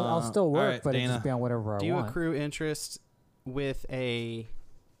mean, I'll still all work, right, but it'll Dana. just be on whatever Do I you want. accrue interest with a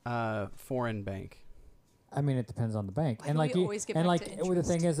foreign bank? I mean, it depends on the bank. Why and do like we you, always get and back like to the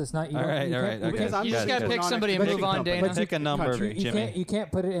thing is, it's not you. All don't, right, you all can't- right, okay. Because I'm You just just gotta putting pick on somebody a and big move on, company. Dana. But Pick a number, you Jimmy.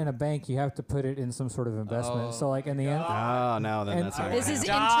 can't put it in a bank. You have to put it in some sort of investment. So like in the end, Oh no, then And- that's not This gonna is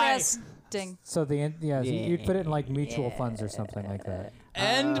happen. interesting. so so you'd put it in like mutual funds or something like that.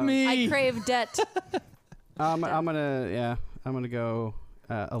 And me. I crave debt. I'm gonna go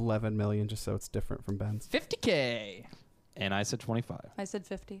 11 million just so it's different from Ben's. 50K. And I said 25. I said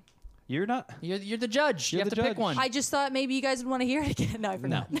 50. You're not. You're the judge. You're you have the to pick judge. one. I just thought maybe you guys would want to hear it again. No, I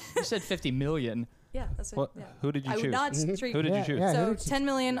forgot. No. You said 50 million. Yeah, that's What? what. Yeah. Who did you I choose? would not treat. Who did you Yeah, choose? yeah. So who did you- 10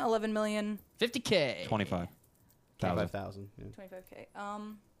 million, 11 million, 50K. 25. 5,000. Yeah. 25K.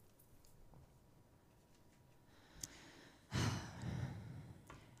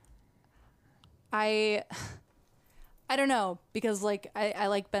 I don't know, because like I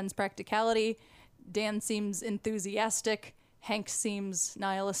like Ben's practicality. Dan seems enthusiastic. Hank seems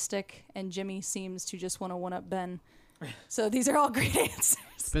nihilistic, and Jimmy seems to just want to one up Ben. So these are all great answers.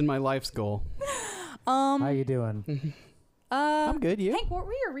 It's been my life's goal. How you doing? I'm good. You? Hank, what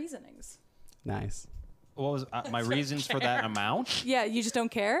were your reasonings? Nice. What was my reasons for that amount? Yeah, you just don't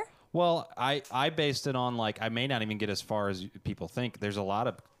care? Well, I based it on like I may not even get as far as people think. There's a lot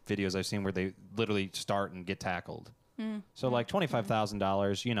of videos I've seen where they literally start and get tackled. So like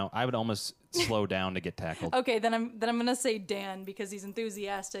 $25,000, you know, I would almost slow down to get tackled. Okay, then I'm gonna say Dan because he's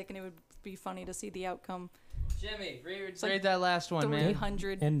enthusiastic and it would be funny to see the outcome. Jimmy, read like that last one, man.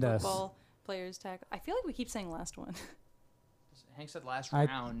 300 End us. football players tackle. I feel like we keep saying last one. Hank said last I-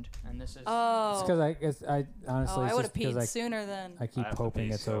 round, and this is. It's Oh, because I honestly, I it's would just have because peed sooner then. I keep I have to hoping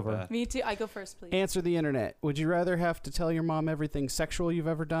pee it's so over. bad. Me too. I go first, please. Answer the internet. Would you rather have to tell your mom everything sexual you've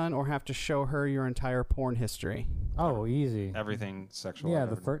ever done, or have to show her your entire porn history? Oh, easy. Everything sexual. Yeah, I've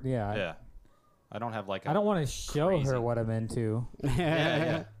the ever- first. Yeah, Yeah. I don't have like. I don't want to show crazy. her what I'm into.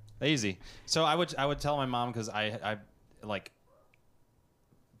 Yeah. Easy. So I would tell my mom because I like.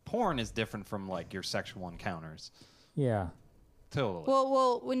 Porn is different from like your sexual encounters. Yeah. Totally.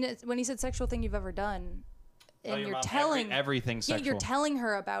 Well, when he said sexual thing you've ever done, Tell and your you're mom telling everything yeah, sexual. you're telling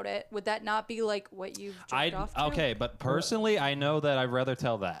her about it. Would that not be like what you've jerked off to? Okay, but personally, I know that I'd rather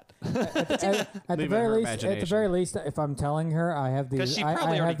tell that. At the Leave it very in her least, if I'm telling her, I have the 'Cause she I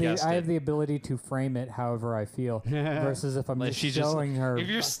probably have already the guessed I have it. the ability to frame it however I feel. Versus if I'm Like just she's showing her. If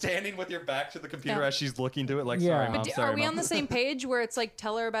you're standing with your back to the computer Yeah. as she's looking to it, like, Yeah. sorry, But mom, But sorry, are we mom. on the same page where it's like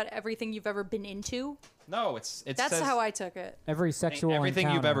tell her about everything you've ever been into? No, it's That's says how I took it. every sexual everything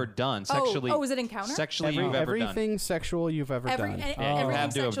you've encounter. ever done sexually. Oh, was it encounter? Sexually, you've ever done. Everything sexual you've ever done. Everything have to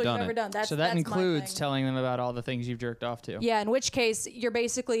have sexual you've done ever it. done. That's, so that that's my includes thing. telling them about all the things you've jerked off to. Yeah, in which case you're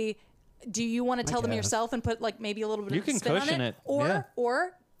basically. Do you want to tell them guess. yourself and put like maybe a little bit You of can spin on cushion it, or yeah.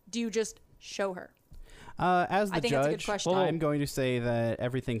 or do you just show her? As the I think that's a good judge, question. I'm going to say that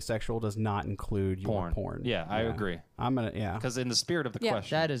everything sexual does not include your porn. Yeah, I agree. I'm gonna Because in the spirit of the Yeah.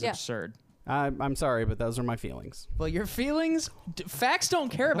 question, That is Yeah. absurd. I'm sorry, but those are my feelings. Well, your feelings, facts don't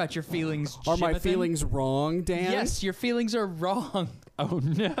care about your feelings. Are my Jonathan. feelings wrong, Dan? Yes, your feelings are wrong. oh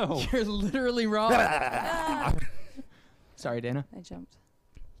no. You're literally wrong. Sorry, Dana. I jumped.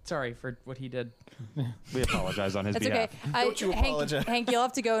 Sorry for what he did. We apologize on his That's behalf. okay. Don't you apologize. Hank, you'll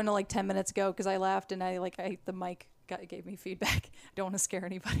have to go into like 10 minutes ago because I laughed and the mic gave me feedback. I don't want to scare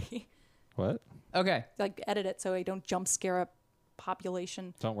anybody. What? Okay, Like edit it so I don't jump scare up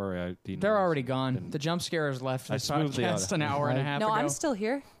population. Don't worry. they're already gone. The jump scares left I this smoothed the podcast audio. an hour and a half No, ago. I'm still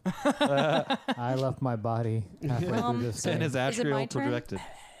here. I left my body halfway through this And thing. his it my astral turn? projected.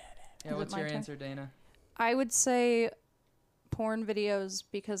 Yeah, Is what's it my your turn? answer, Dana? I would say porn videos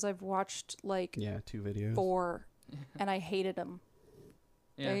because I've watched like Yeah, 2 videos. 4 and I hated them.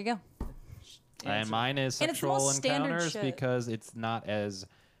 Yeah. There you go. And mine is And it's the sexual most standard encounters shit. because it's not as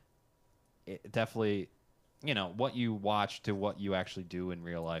definitely, you know, what you watch to what you actually do in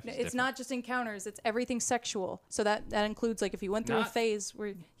real life. Is It's different. not just encounters; it's everything sexual. So that includes like if you went through a Not- phase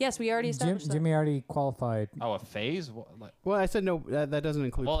where yes, we already established that. Jimmy already qualified. Oh, a phase? Like, Well, I said no. That doesn't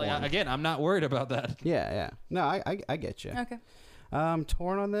include well, porn. again, I'm not worried about that. Yeah. No, I get you. Okay.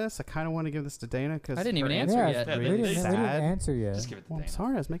 Torn on this. I kind of want to give this to Dana because I didn't even answer Yeah, yet. we Yeah, didn't, they- we didn't sad. answer yet. Just give it to Well, I'm Dana.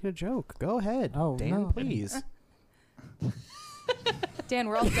 sorry, I was making a joke. Go ahead. Oh, Dan, no. please. Dan,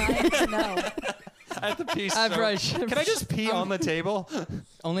 we're all dying to know. I have to pee. I probably should- Can I just pee on the table?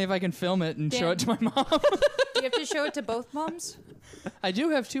 Only if I can film it and show it to my mom. Do you have to show it to both moms? I do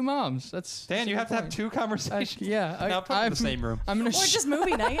have 2 moms. That's Dan, you have to have point. 2 conversations. Yeah, Now put them in the same room. I'm gonna Or just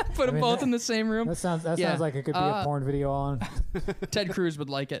movie night? put them mean, both that- in the same room. That sounds Yeah. sounds like it could be a porn video on. Ted Cruz would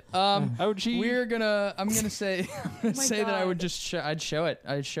like it. OG. I'm gonna say say that I would God. just I'd show it.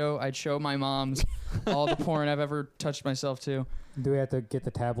 I'd show my moms all the porn I've ever touched myself to. Do we have to get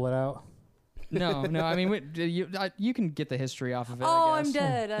the tablet out? No. I mean, you can get the history off of it. Oh, I guess. I'm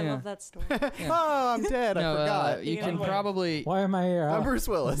dead. I Yeah. love that story. Oh, I'm dead. I No, forgot. you can probably. Why am I here? I'm Bruce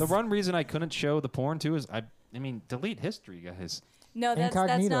Willis. The one reason I couldn't show the porn too is I mean delete history, guys. No, that's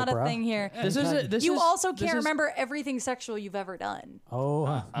Incognito, not a bro. thing here. This is it. This You is, also this can't is- remember everything sexual you've ever done.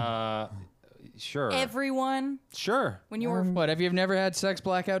 Oh, Sure. Everyone. Sure. When you were What? Have you never had sex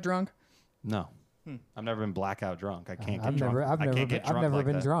blackout drunk? No. I've never been blackout drunk. I can't get I've drunk. never, I've I never, can't been, get I've drunk never like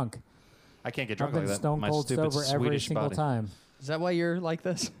been that. drunk. I can't get I've drunk been like that. stone My cold stupid sober every Swedish single body. time. Is that why you're like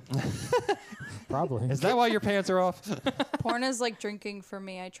this? Probably. Is that why your pants are off? porn is like drinking for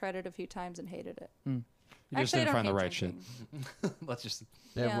me. I tried it a few times and hated it. You just Actually, I didn't don't find the hate right shit. drinking. Let's just.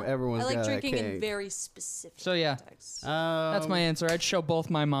 Yeah. Everyone's I like got drinking a in kink. very specific So, yeah. contexts. That's my answer. I'd show both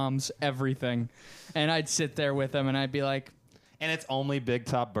my moms everything, and I'd sit there with them, and I'd be like, And it's only Big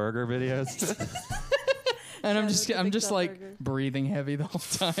Top Burger videos. and I'm Yeah, just with the I'm Big just Top like Burger. breathing heavy the whole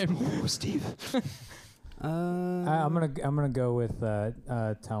time. Ooh, Steve. I'm gonna go with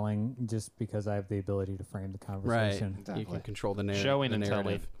telling, just because I have the ability to frame the Right. conversation. You Exactly. can control the, Showing the and telling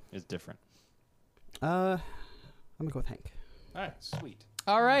narrative. is different. I'm gonna go with Hank. All right, sweet.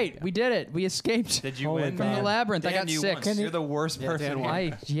 All right, we did it. We escaped Did you Holy win, God. from man? the labyrinth. I Dan, got you 6. won. You're the worst Yeah, person Dan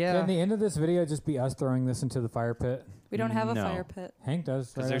here. won. Can the end of this video just be us throwing this into the fire pit? We don't have a No. fire pit. Hank does.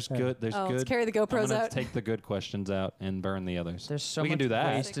 Because right there's out there. good. There's Oh, good. let's carry the I'm GoPros gonna out. take the good questions out and burn the others. There's so We can much do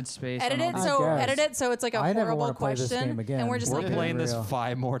that. wasted space. Edit on it all I so guess. edit it so it's like a I never horrible wanna play this question, game again. and we're just We're Keep like, it playing this real.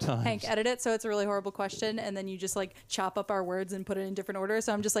 5 more times. Hank, edit it so it's a really horrible question, and then you just like chop up our words and put it in different order.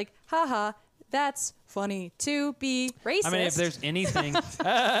 So I'm just like, haha, that's funny to be racist. I mean, if there's anything,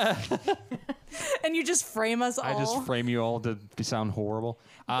 and you just frame us all. I just frame you all to sound horrible.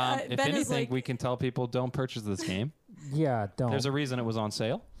 If Ben is anything, like- we can tell people don't purchase this game. Yeah, don't. There's a reason it was on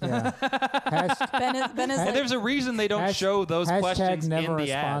sale. yeah. Ben is And like, there's a reason they don't Hash- show those hashtag questions never in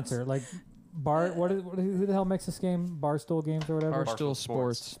the a ads. sponsor. Like who the hell makes this game? Barstool Games or whatever. Barstool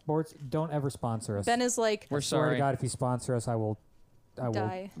Sports. Sports. Don't ever sponsor us. Ben is like, We're I swear sorry. to God, if you sponsor us, I will.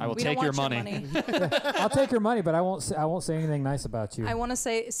 die. I will We don't take your want money. I'll take your money, but I won't. I won't say anything nice about you. I want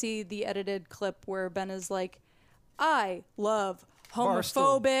to see the edited clip where Ben is like, I love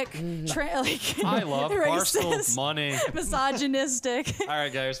homophobic, like I love Barstool racist, money. misogynistic. All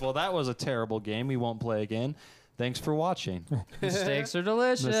right, guys. Well, that was a terrible game. We won't play again. Thanks for watching. Mistakes are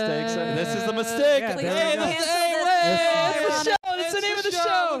delicious. Mistakes. This is the mistake. Yeah, Please there we go. cancel This- this. It's the name of the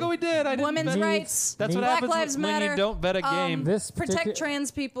show. Look what we did. I didn't Women's bet- rights. That's what Black happens Lives when Matter. you don't bet a game. This Protect particu- trans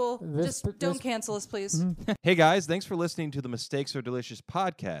people. this Just par- don't this- cancel us, please. Hey guys, thanks for listening to the Mistakes Are Delicious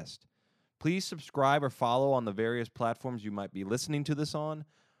podcast. Please subscribe or follow on the various platforms you might be listening to this on.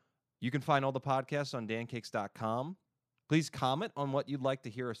 You can find all the podcasts on dancakes.com. Please comment on what you'd like to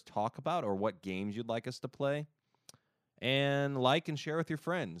hear us talk about or what games you'd like us to play. And like and share with your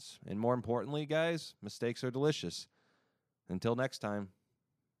friends. And more importantly, guys, mistakes are delicious. Until next time.